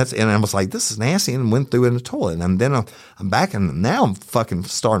something? And I was like, this is nasty, and went through it in the toilet. And then I'm back, and now I'm fucking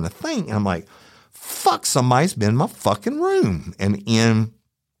starting to think. And I'm like, fuck, somebody's been in my fucking room. And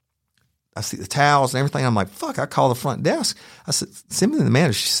I see the towels and everything. I'm like, fuck, I call the front desk. I said, send me to the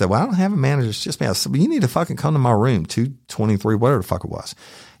manager. She said, well, I don't have a manager. It's just me. I said, well, you need to fucking come to my room, 223, whatever the fuck it was.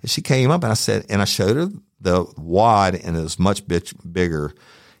 And she came up and I showed her the wad, and it was much bigger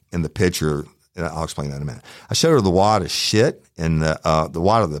in the picture. And I'll explain that in a minute. I showed her the wad of shit and the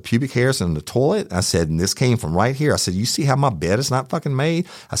wad of the pubic hairs in the toilet. I said, and this came from right here. I said, you see how my bed is not fucking made?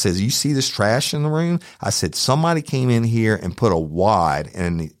 I said, you see this trash in the room? I said, somebody came in here and put a wad.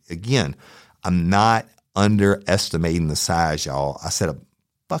 And again, I'm not underestimating the size, y'all. I said a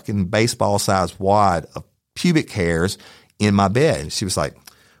fucking baseball size wad of pubic hairs in my bed. And she was like,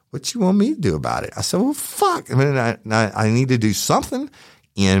 what you want me to do about it? I said, well, fuck. I mean, I need to do something.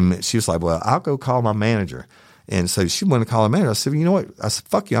 And she was like, well, I'll go call my manager. And so she went to call her manager. I said, well, you know what? I said,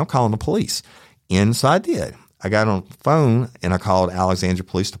 fuck you. I'm calling the police. And so I did. I got on the phone and I called Alexandria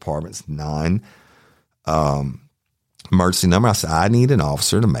Police Department's 9 emergency number. I said, I need an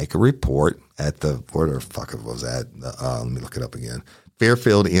officer to make a report at where the fuck it was at. Let me look it up again.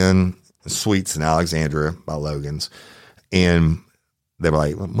 Fairfield Inn Suites in Alexandria by Logan's. And they were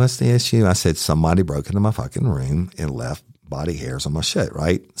like, what's the issue? I said, somebody broke into my fucking room and left body hairs on my shit,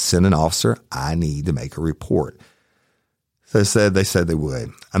 right? Send an officer. I need to make a report. So they said they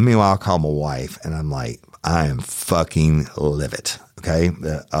would. Meanwhile, I'll call my wife and I'm like, I am fucking livid. Okay.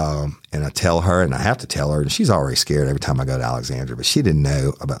 And I tell her, and I have to tell her, and she's already scared every time I go to Alexandria, but she didn't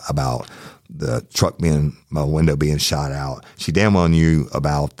know about the truck my window being shot out. She damn well knew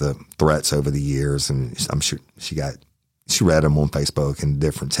about the threats over the years. And I'm sure she read them on Facebook and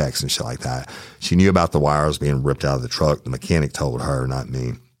different texts and shit like that. She knew about the wires being ripped out of the truck. The mechanic told her, not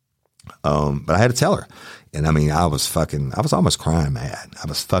me. But I had to tell her. And I mean, I was almost crying mad. I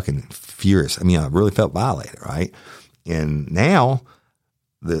was fucking furious. I mean, I really felt violated, right? And now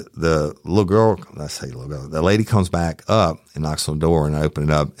the little girl, the lady comes back up and knocks on the door, and I open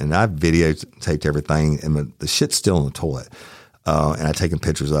it up, and I videotaped everything, and the shit's still in the toilet. And I taken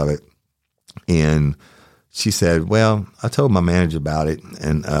pictures of it. And she said, well, I told my manager about it,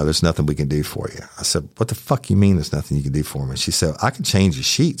 and there's nothing we can do for you. I said, what the fuck you mean there's nothing you can do for me? She said, I can change the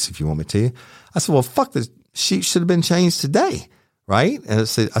sheets if you want me to. I said, well, fuck, the sheets should have been changed today, right? And I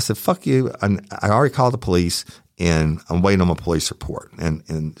said, fuck you. I already called the police, and I'm waiting on my police report.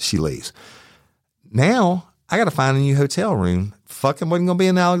 And she leaves. Now I got to find a new hotel room. Fucking wasn't going to be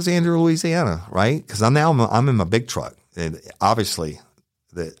in Alexandria, Louisiana, right? Because I'm in my big truck. And obviously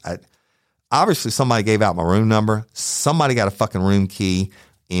somebody gave out my room number. Somebody got a fucking room key,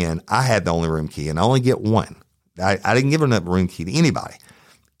 and I had the only room key, and I only get one. I didn't give her that room key to anybody.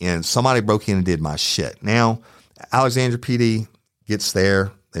 And somebody broke in and did my shit. Now, Alexandria PD gets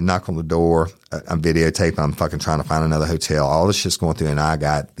there. They knock on the door. I'm videotaping. I'm fucking trying to find another hotel. All this shit's going through, and I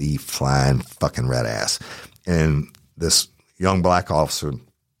got the flying fucking red ass. And this young black officer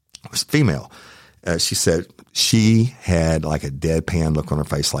was female. She said, she had like a deadpan look on her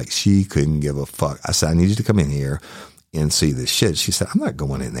face, like she couldn't give a fuck. I said, I need you to come in here and see this shit. She said, I'm not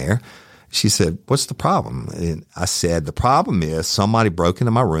going in there. She said, what's the problem? And I said, the problem is somebody broke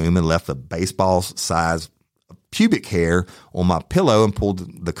into my room and left a baseball size pubic hair on my pillow and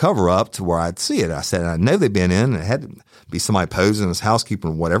pulled the cover up to where I'd see it. I said, I know they've been in, and it had to be somebody posing as housekeeper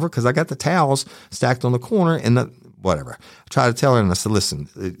or whatever, because I got the towels stacked on the corner and whatever. I tried to tell her, and I said, listen,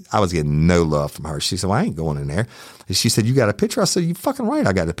 I was getting no love from her. She said, well, I ain't going in there. And she said, you got a picture? I said, you fucking right,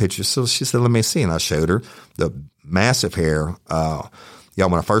 I got a picture. So she said, let me see. And I showed her the massive hair.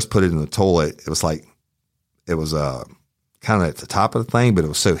 When I first put it in the toilet, it was kind of at the top of the thing, but it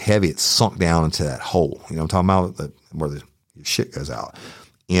was so heavy it sunk down into that hole. You know what I'm talking about? Where the shit goes out.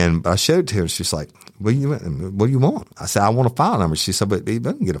 But I showed it to her, and she's like, what do you want? I said, I want a file number. She said, but you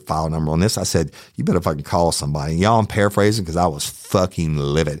better get a file number on this. I said, you better fucking call somebody. And y'all, I'm paraphrasing because I was fucking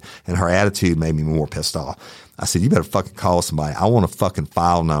livid, and her attitude made me more pissed off. I said, you better fucking call somebody. I want a fucking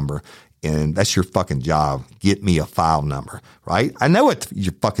file number, and that's your fucking job. Get me a file number, right? I know what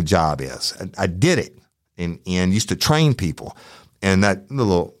your fucking job is. I did it and used to train people. And that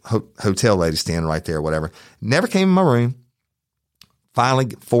little hotel lady standing right there, whatever, never came in my room. Finally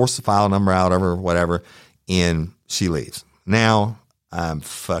forced the file number out of her, whatever, and she leaves. Now I'm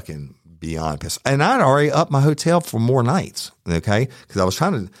fucking beyond pissed. And I'd already upped my hotel for more nights, okay? Because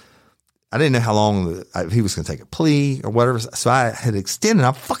I didn't know how long he was going to take a plea or whatever. So I had extended.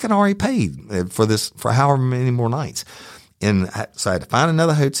 I fucking already paid for however many more nights. And so I had to find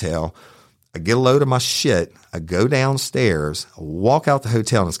another hotel. I get a load of my shit. I go downstairs, I walk out the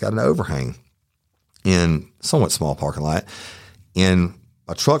hotel, and it's got an overhang in somewhat small parking lot. And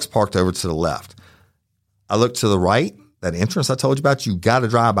my truck's parked over to the left. I look to the right, that entrance I told you about, you got to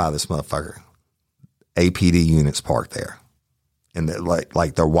drive by this motherfucker. APD units parked there. And they're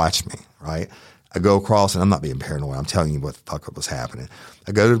like they're watching me, right? I go across, and I'm not being paranoid. I'm telling you what the fuck was happening.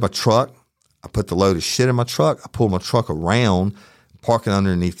 I go to my truck. I put the load of shit in my truck. I pull my truck around, park it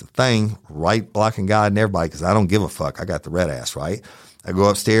underneath the thing, right, blocking God and everybody, because I don't give a fuck. I got the red ass, right? I go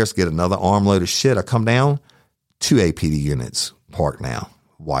upstairs, get another armload of shit. I come down, 2 APD units parked now,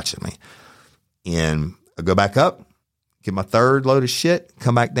 watching me. And I go back up, get my third load of shit,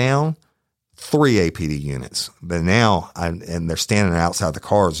 come back down, 3 APD units. But now and they're standing outside the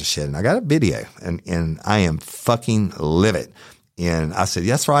cars and shit. And I got a video, and I am fucking livid. And I said,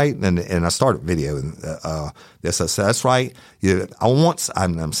 that's right. And I started videoing this. I said, that's right.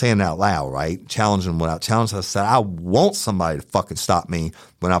 I'm saying it out loud, right? Challenging without challenge. I said, I want somebody to fucking stop me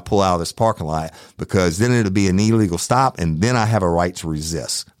when I pull out of this parking lot, because then it'll be an illegal stop, and then I have a right to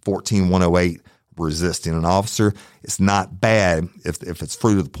resist. 14108, resisting an officer. It's not bad if it's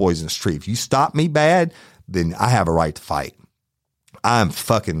fruit of the poisonous tree. If you stop me bad, then I have a right to fight. I'm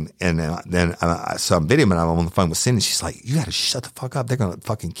fucking, and then so I'm videoing, and I'm on the phone with Cindy. She's like, you got to shut the fuck up. They're going to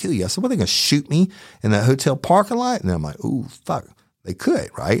fucking kill you. I said, well, they're going to shoot me in that hotel parking lot? And then I'm like, ooh, fuck. They could,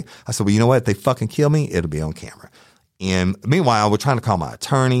 right? I said, well, you know what? If they fucking kill me, it'll be on camera. And meanwhile, we're trying to call my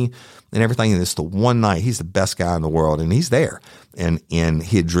attorney and everything. And it's the one night, he's the best guy in the world, and he's there. And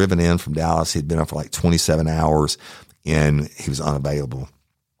he had driven in from Dallas. He'd been up for like 27 hours, and he was unavailable.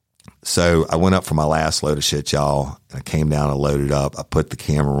 So I went up for my last load of shit, y'all, and I came down and loaded up. I put the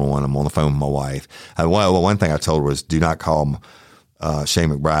camera on. I'm on the phone with my wife. One thing I told her was, do not call Shane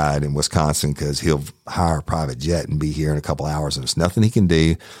McBride in Wisconsin, because he'll hire a private jet and be here in a couple hours, and there's nothing he can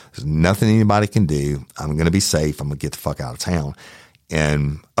do. There's nothing anybody can do. I'm going to be safe. I'm going to get the fuck out of town.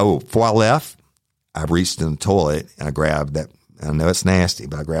 And, before I left, I reached in the toilet and I grabbed that. I know it's nasty,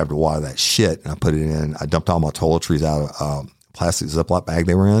 but I grabbed a wad of that shit and I put it in. I dumped all my toiletries out of plastic Ziploc bag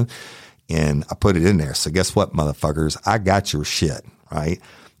they were in, and I put it in there. So guess what, motherfuckers? I got your shit, right?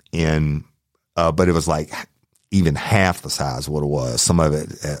 And but it was like even half the size of what it was. Some of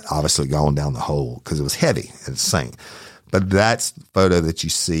it obviously gone down the hole because it was heavy and sank. But that's the photo that you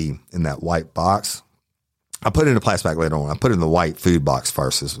see in that white box. I put it in a plastic bag later on. I put it in the white food box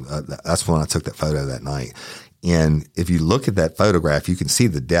first. That's when I took that photo that night. And if you look at that photograph, you can see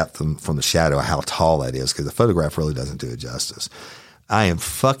the depth from the shadow of how tall that is, because the photograph really doesn't do it justice. I am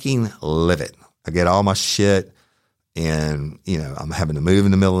fucking livid. I get all my shit, and, I'm having to move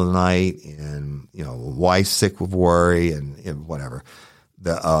in the middle of the night, and, wife's sick with worry and whatever.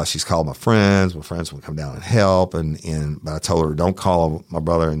 She's called my friends. My friends will come down and help. But I told her, don't call my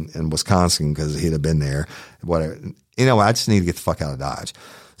brother in Wisconsin, because he'd have been there. Whatever. I just need to get the fuck out of Dodge.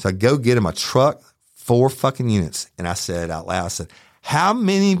 So I go get in my truck, 4 fucking units. And I said out loud, I said, how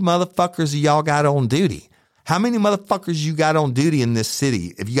many motherfuckers y'all got on duty? How many motherfuckers you got on duty in this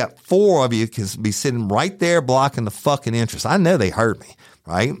city? If you got 4 of you can be sitting right there blocking the fucking entrance. I know they heard me,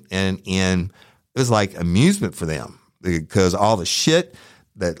 right? And It was like amusement for them because all the shit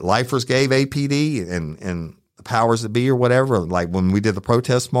that lifers gave APD and the powers that be or whatever, like when we did the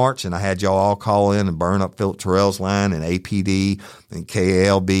protest march and I had y'all all call in and burn up Philip Terrell's line and APD and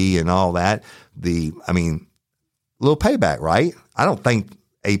KLB and all that. Little payback, right? I don't think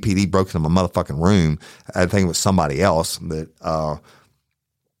APD broke into my motherfucking room. I think it was somebody else that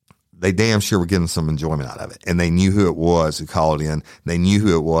they damn sure were getting some enjoyment out of it. And they knew who it was who called in. They knew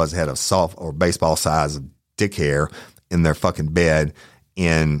who it was, had a soft or baseball size of dick hair in their fucking bed.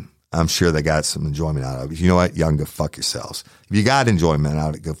 And I'm sure they got some enjoyment out of it. You know what? Y'all can go fuck yourselves. If you got enjoyment out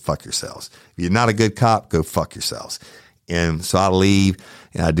of it, go fuck yourselves. If you're not a good cop, go fuck yourselves. And so I leave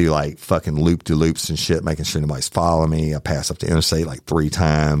and I do like fucking loop-de-loops and shit, making sure nobody's following me. I pass up the interstate like 3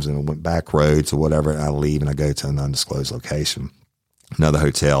 times and went back roads or whatever. And I leave and I go to an undisclosed location, another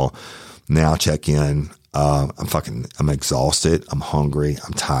hotel. Now check in. I'm exhausted. I'm hungry.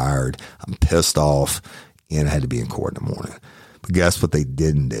 I'm tired. I'm pissed off. And I had to be in court in the morning. But guess what they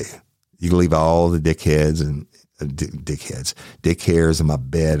didn't do? You can leave all the dickheads and dick hairs in my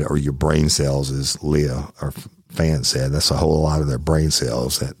bed or your brain cells, as Leah or Fan said. That's a whole lot of their brain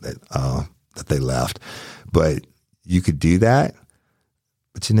cells that they left. But you could do that,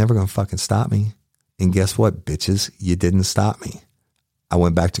 but you're never going to fucking stop me. And guess what, bitches? You didn't stop me. I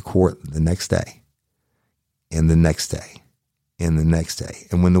went back to court the next day and the next day and the next day.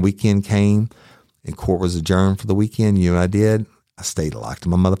 And when the weekend came and court was adjourned for the weekend, you know what I did? I stayed locked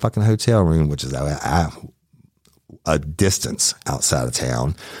in my motherfucking hotel room, which is a distance outside of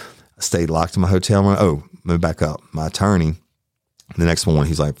town. I stayed locked in my hotel room. Oh, move back up. My attorney, the next morning,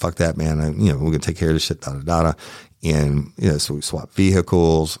 he's like, fuck that, man. We're going to take care of this shit, da-da-da-da. And, so we swapped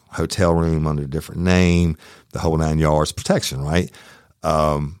vehicles, hotel room under a different name, the whole 9 yards, protection, right?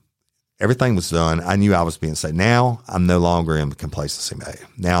 Everything was done. I knew I was being safe. Now I'm no longer in complacency mode.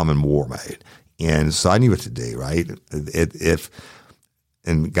 Now I'm in war mode. And so I knew what to do, right?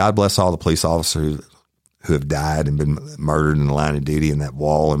 And God bless all the police officers who have died and been murdered in the line of duty in that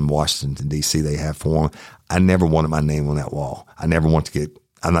wall in Washington, D.C. they have for them. I never wanted my name on that wall. I never want to get,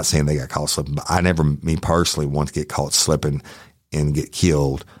 I'm not saying they got caught slipping, but I never, me personally, want to get caught slipping and get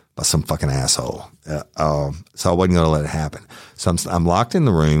killed by some fucking asshole. So I wasn't going to let it happen. So I'm locked in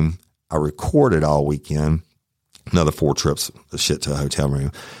the room. I recorded all weekend, another 4 trips of shit to a hotel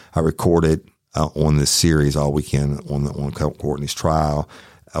room. I recorded on this series all weekend on Courtney's trial.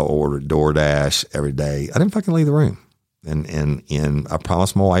 I ordered DoorDash every day. I didn't fucking leave the room. And I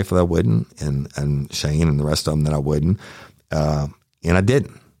promised my wife that I wouldn't, and Shane and the rest of them that I wouldn't. And I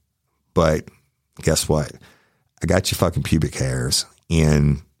didn't. But guess what? I got your fucking pubic hairs,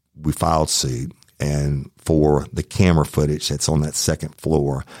 and we filed suit. And for the camera footage that's on that second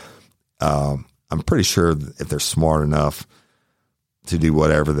floor, I'm pretty sure if they're smart enough to do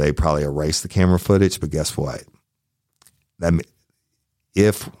whatever, they probably erase the camera footage. But guess what?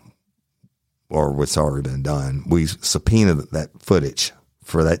 Or what's already been done, we subpoenaed that footage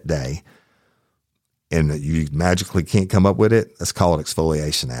for that day, and you magically can't come up with it. Let's call it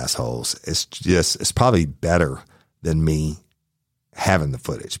exfoliation, assholes. It's probably better than me having the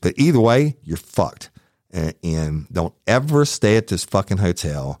footage. But either way, you're fucked. And don't ever stay at this fucking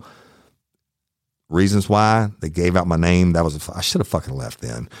hotel. Reasons why they gave out my name. I should have fucking left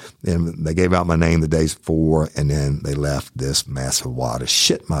then. And they gave out my name the days before, and then they left this massive wad of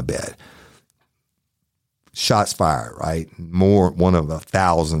shit in my bed. Shots fired, right? One of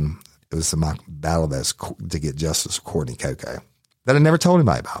 1,000. It was my battle vest to get justice for Courtney Coco that I never told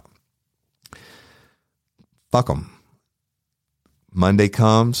anybody about. Fuck them. Monday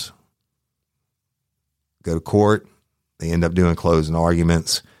comes, go to court. They end up doing closing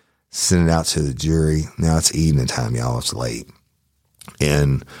arguments, send it out to the jury. Now it's evening time, y'all. It's late.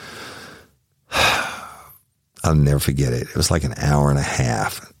 And I'll never forget it. It was like an hour and a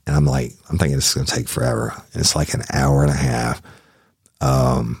half. And I'm thinking this is going to take forever. And it's like an hour and a half.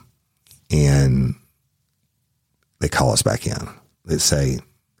 And they call us back in. They say,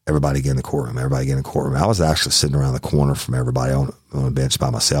 everybody get in the courtroom. Everybody get in the courtroom. I was actually sitting around the corner from everybody on a bench by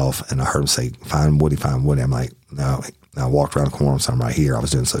myself. And I heard them say, find Woody, find Woody. I'm like, no. And I walked around the corner. So I'm right here. I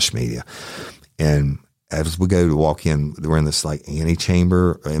was doing social media. And as we go to walk in, we're in this like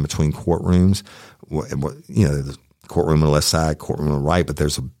antechamber in between courtrooms. The courtroom on the left side, courtroom on the right, but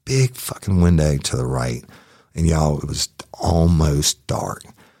there's a big fucking window to the right. And y'all, it was almost dark.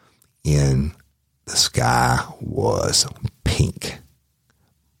 And the sky was pink,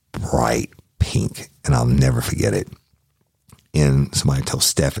 bright pink. And I'll never forget it. And somebody told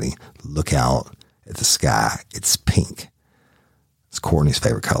Stephanie, look out at the sky. It's pink. It's Courtney's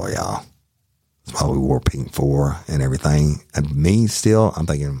favorite color, y'all. That's probably wore pink for and everything. And me still, I'm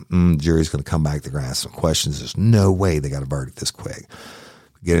thinking, jury's going to come back. They're going to ask some questions. There's no way they got a verdict this quick.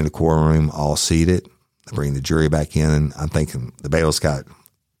 We get in the courtroom, all seated. They bring the jury back in, and I'm thinking the bailiff's got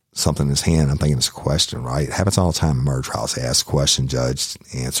something in his hand. I'm thinking it's a question, right? It happens all the time in murder trials. They ask a question, judge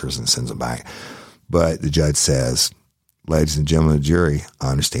answers and sends them back. But the judge says, ladies and gentlemen of the jury, I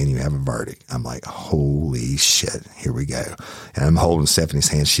understand you have a verdict. I'm like, holy shit, here we go. And I'm holding Stephanie's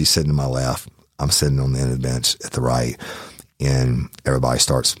hand. She's sitting to my left. I'm sitting on the end of the bench at the right. And everybody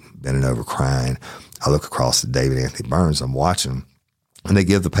starts bending over crying. I look across at David Anthony Burns. I'm watching. And they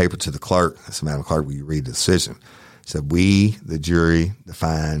give the paper to the clerk. I said, Madam Clerk, will you read the decision? He said, we, the jury,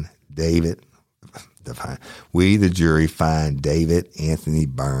 we, the jury, find David Anthony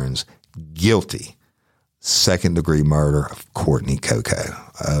Burns guilty. Second-degree murder of Courtney Coco.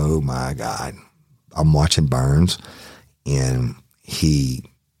 Oh, my God. I'm watching Burns, and he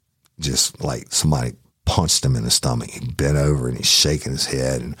just like somebody punched him in the stomach. He bent over, and he's shaking his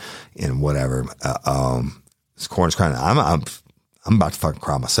head and whatever. His corner's crying. I'm about to fucking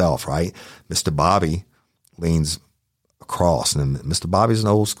cry myself, right? Mr. Bobby leans across, and Mr. Bobby's an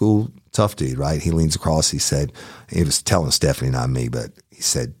old-school tough dude, right? He leans across. He said, he was telling Stephanie, not me, but he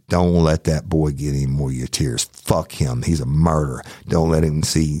said, don't let that boy get any more of your tears. Fuck him. He's a murderer. Don't let him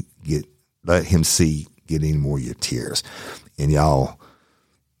get any more of your tears. And y'all,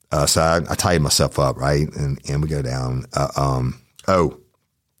 so I tied myself up, right? And we go down. Let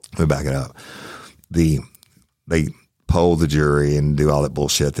me back it up. They poll the jury and do all that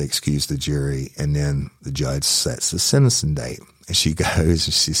bullshit. They excuse the jury. And then the judge sets the sentencing date. And she goes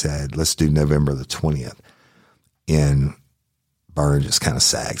and she said, let's do November the 20th. And Burns just kind of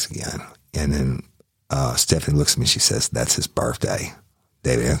sags again. And then Stephanie looks at me and she says, that's his birthday.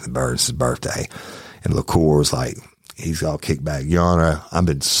 David Anthony Burns' birthday. And LaCour was like, he's all kicked back. Your Honor, I've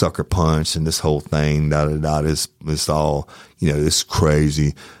been sucker punched and this whole thing, it's all, it's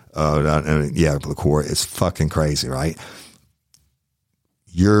crazy. And yeah, LaCour, it's fucking crazy, right?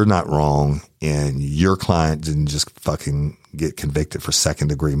 You're not wrong, and your client didn't just fucking get convicted for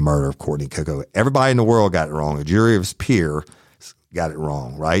second-degree murder of Courtney Coco. Everybody in the world got it wrong. A jury of his peer got it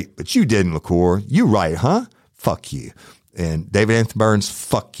wrong, right? But you didn't, LaCour. You right, huh? Fuck you. And David Anthony Burns,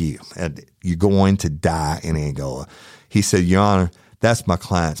 fuck you. And you're going to die in Angola. He said, Your Honor, that's my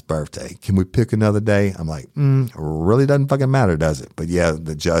client's birthday. Can we pick another day? I'm like, really doesn't fucking matter, does it? But yeah,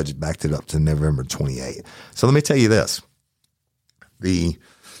 the judge backed it up to November 28th. So let me tell you this. The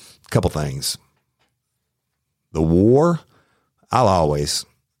couple things. The war, I'll always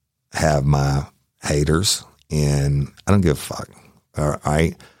have my haters, and I don't give a fuck. All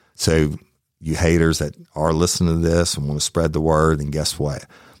right? So you haters that are listening to this and want to spread the word, and guess what?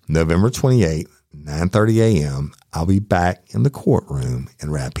 November 28th, 9:30 a.m., I'll be back in the courtroom in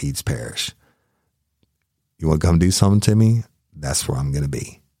Rapides Parish. You want to come do something to me? That's where I'm going to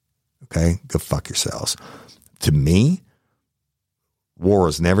be. Okay? Go fuck yourselves. To me, war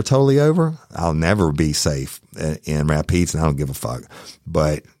is never totally over. I'll never be safe in Rapides, and I don't give a fuck.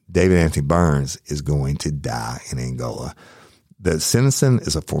 But David Anthony Burns is going to die in Angola. The sentencing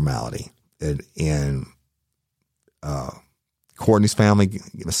is a formality. And Courtney's family,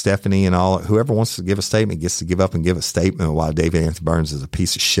 Stephanie and all, whoever wants to give a statement gets to give up and give a statement why David Anthony Burns is a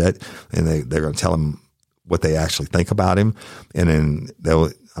piece of shit. And they're going to tell him what they actually think about him. And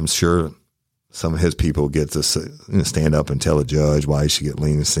then I'm sure some of his people get to stand up and tell the judge why he should get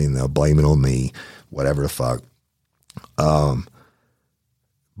leniency, and they'll blame it on me, whatever the fuck.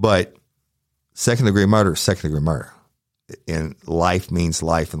 But second-degree murder is second-degree murder. And life means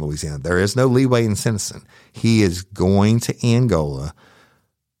life in Louisiana. There is no leeway in sentencing. He is going to Angola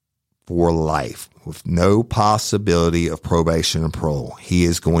for life with no possibility of probation and parole. He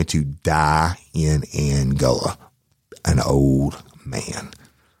is going to die in Angola. An old man.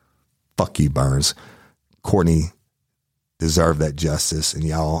 Fuck you, Burns. Courtney deserved that justice. And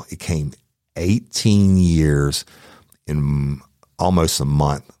y'all, it came 18 years in almost a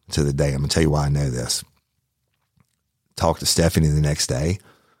month to the day. I'm going to tell you why I know this. Talked to Stephanie the next day,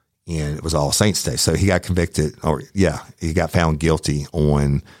 and it was All Saints Day. So he got convicted, he got found guilty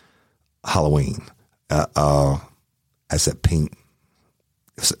on Halloween. As that pink,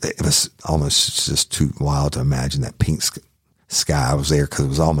 it was almost just too wild to imagine that pink sky was there because it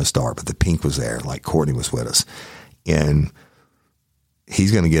was almost dark, but the pink was there, like Courtney was with us. And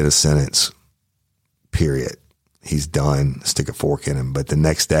he's going to get a sentence, period. He's done, stick a fork in him. But the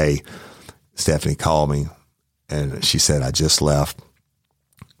next day, Stephanie called me, and she said, I just left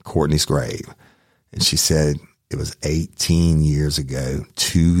Courtney's grave. And she said, it was 18 years ago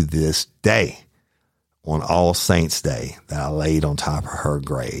to this day, on All Saints Day, that I laid on top of her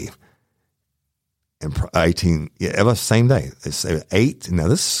grave. And 18, yeah, it was the same day. It's 8. Now,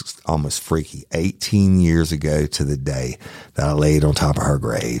 this is almost freaky. 18 years ago to the day that I laid on top of her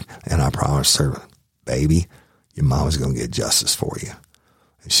grave, and I promised her, baby, your mama's going to get justice for you.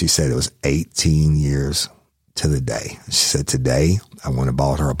 And she said it was 18 years to the day. She said, today, I went and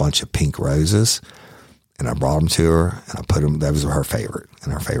bought her a bunch of pink roses, and I brought them to her, and I put them, that was her favorite,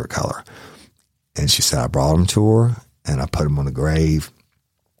 and her favorite color. And she said, I brought them to her, and I put them on the grave,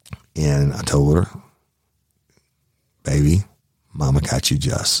 and I told her, baby, mama got you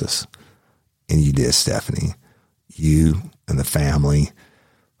justice. And you did, Stephanie. You and the family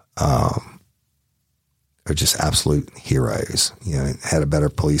are just absolute heroes. You know, had a better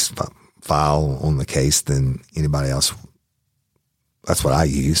police file on the case than anybody else. That's what I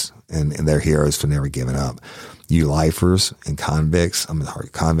use. And they're heroes for never giving up. You lifers and convicts,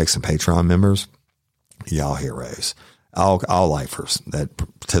 convicts and Patreon members, y'all heroes. All lifers that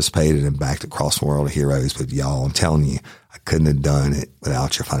participated and backed across the world of heroes, but y'all, I'm telling you, I couldn't have done it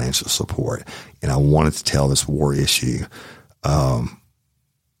without your financial support. And I wanted to tell this war issue. I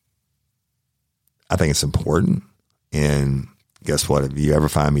think it's important. And guess what? If you ever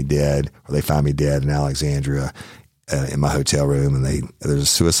find me dead, or they find me dead in Alexandria in my hotel room, and there's a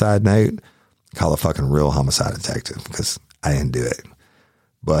suicide note, call a fucking real homicide detective, because I didn't do it.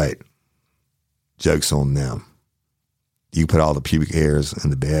 But joke's on them. You put all the pubic hairs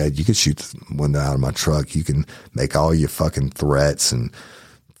in the bed. You can shoot the window out of my truck. You can make all your fucking threats and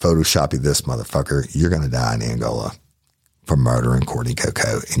Photoshop you this motherfucker. You're going to die in Angola for murdering Courtney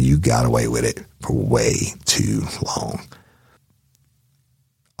Coco. And you got away with it for way too long.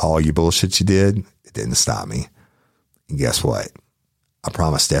 All your bullshit you did, it didn't stop me. And guess what? I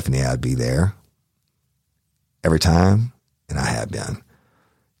promised Stephanie I'd be there every time, and I have been.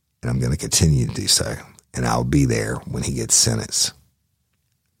 And I'm going to continue to do so. And I'll be there when he gets sentenced.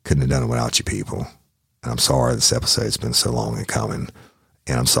 Couldn't have done it without you people. And I'm sorry this episode's been so long in coming.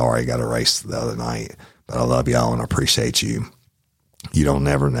 And I'm sorry I got erased the other night. But I love y'all and I appreciate you. You don't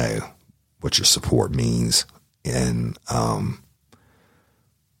never know what your support means and how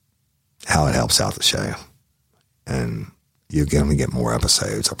it helps out the show. And you're going to get more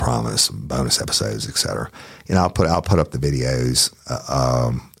episodes, I promise, bonus episodes, etc. And I'll put up the videos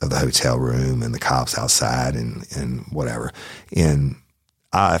of the hotel room and the cops outside and whatever. And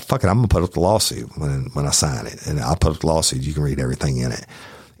I'm going to put up the lawsuit when I sign it. And I'll put up the lawsuit. You can read everything in it.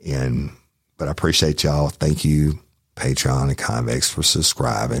 But I appreciate y'all. Thank you, Patreon and convicts, for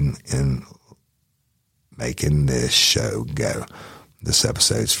subscribing and making this show go. This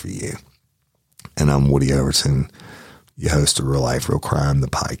episode's for you. And I'm Woody Overton, your host of Real Life, Real Crime, the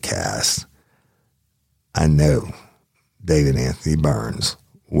podcast. I know David Anthony Burns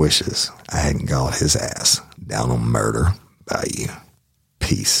wishes I hadn't got his ass down on murder by you.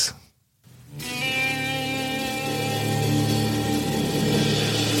 Peace.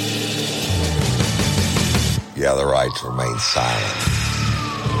 You have the right to remain silent.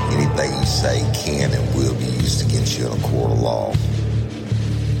 Anything you say can and will be used against you in a court of law.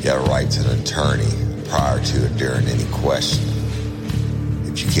 You have a right to an attorney prior to or during any question.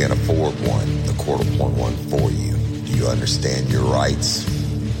 If you can't afford one, the court will appoint one for you. Do you understand your rights?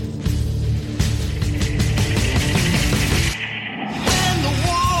 When the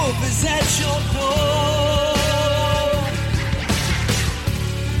wolf is at your door.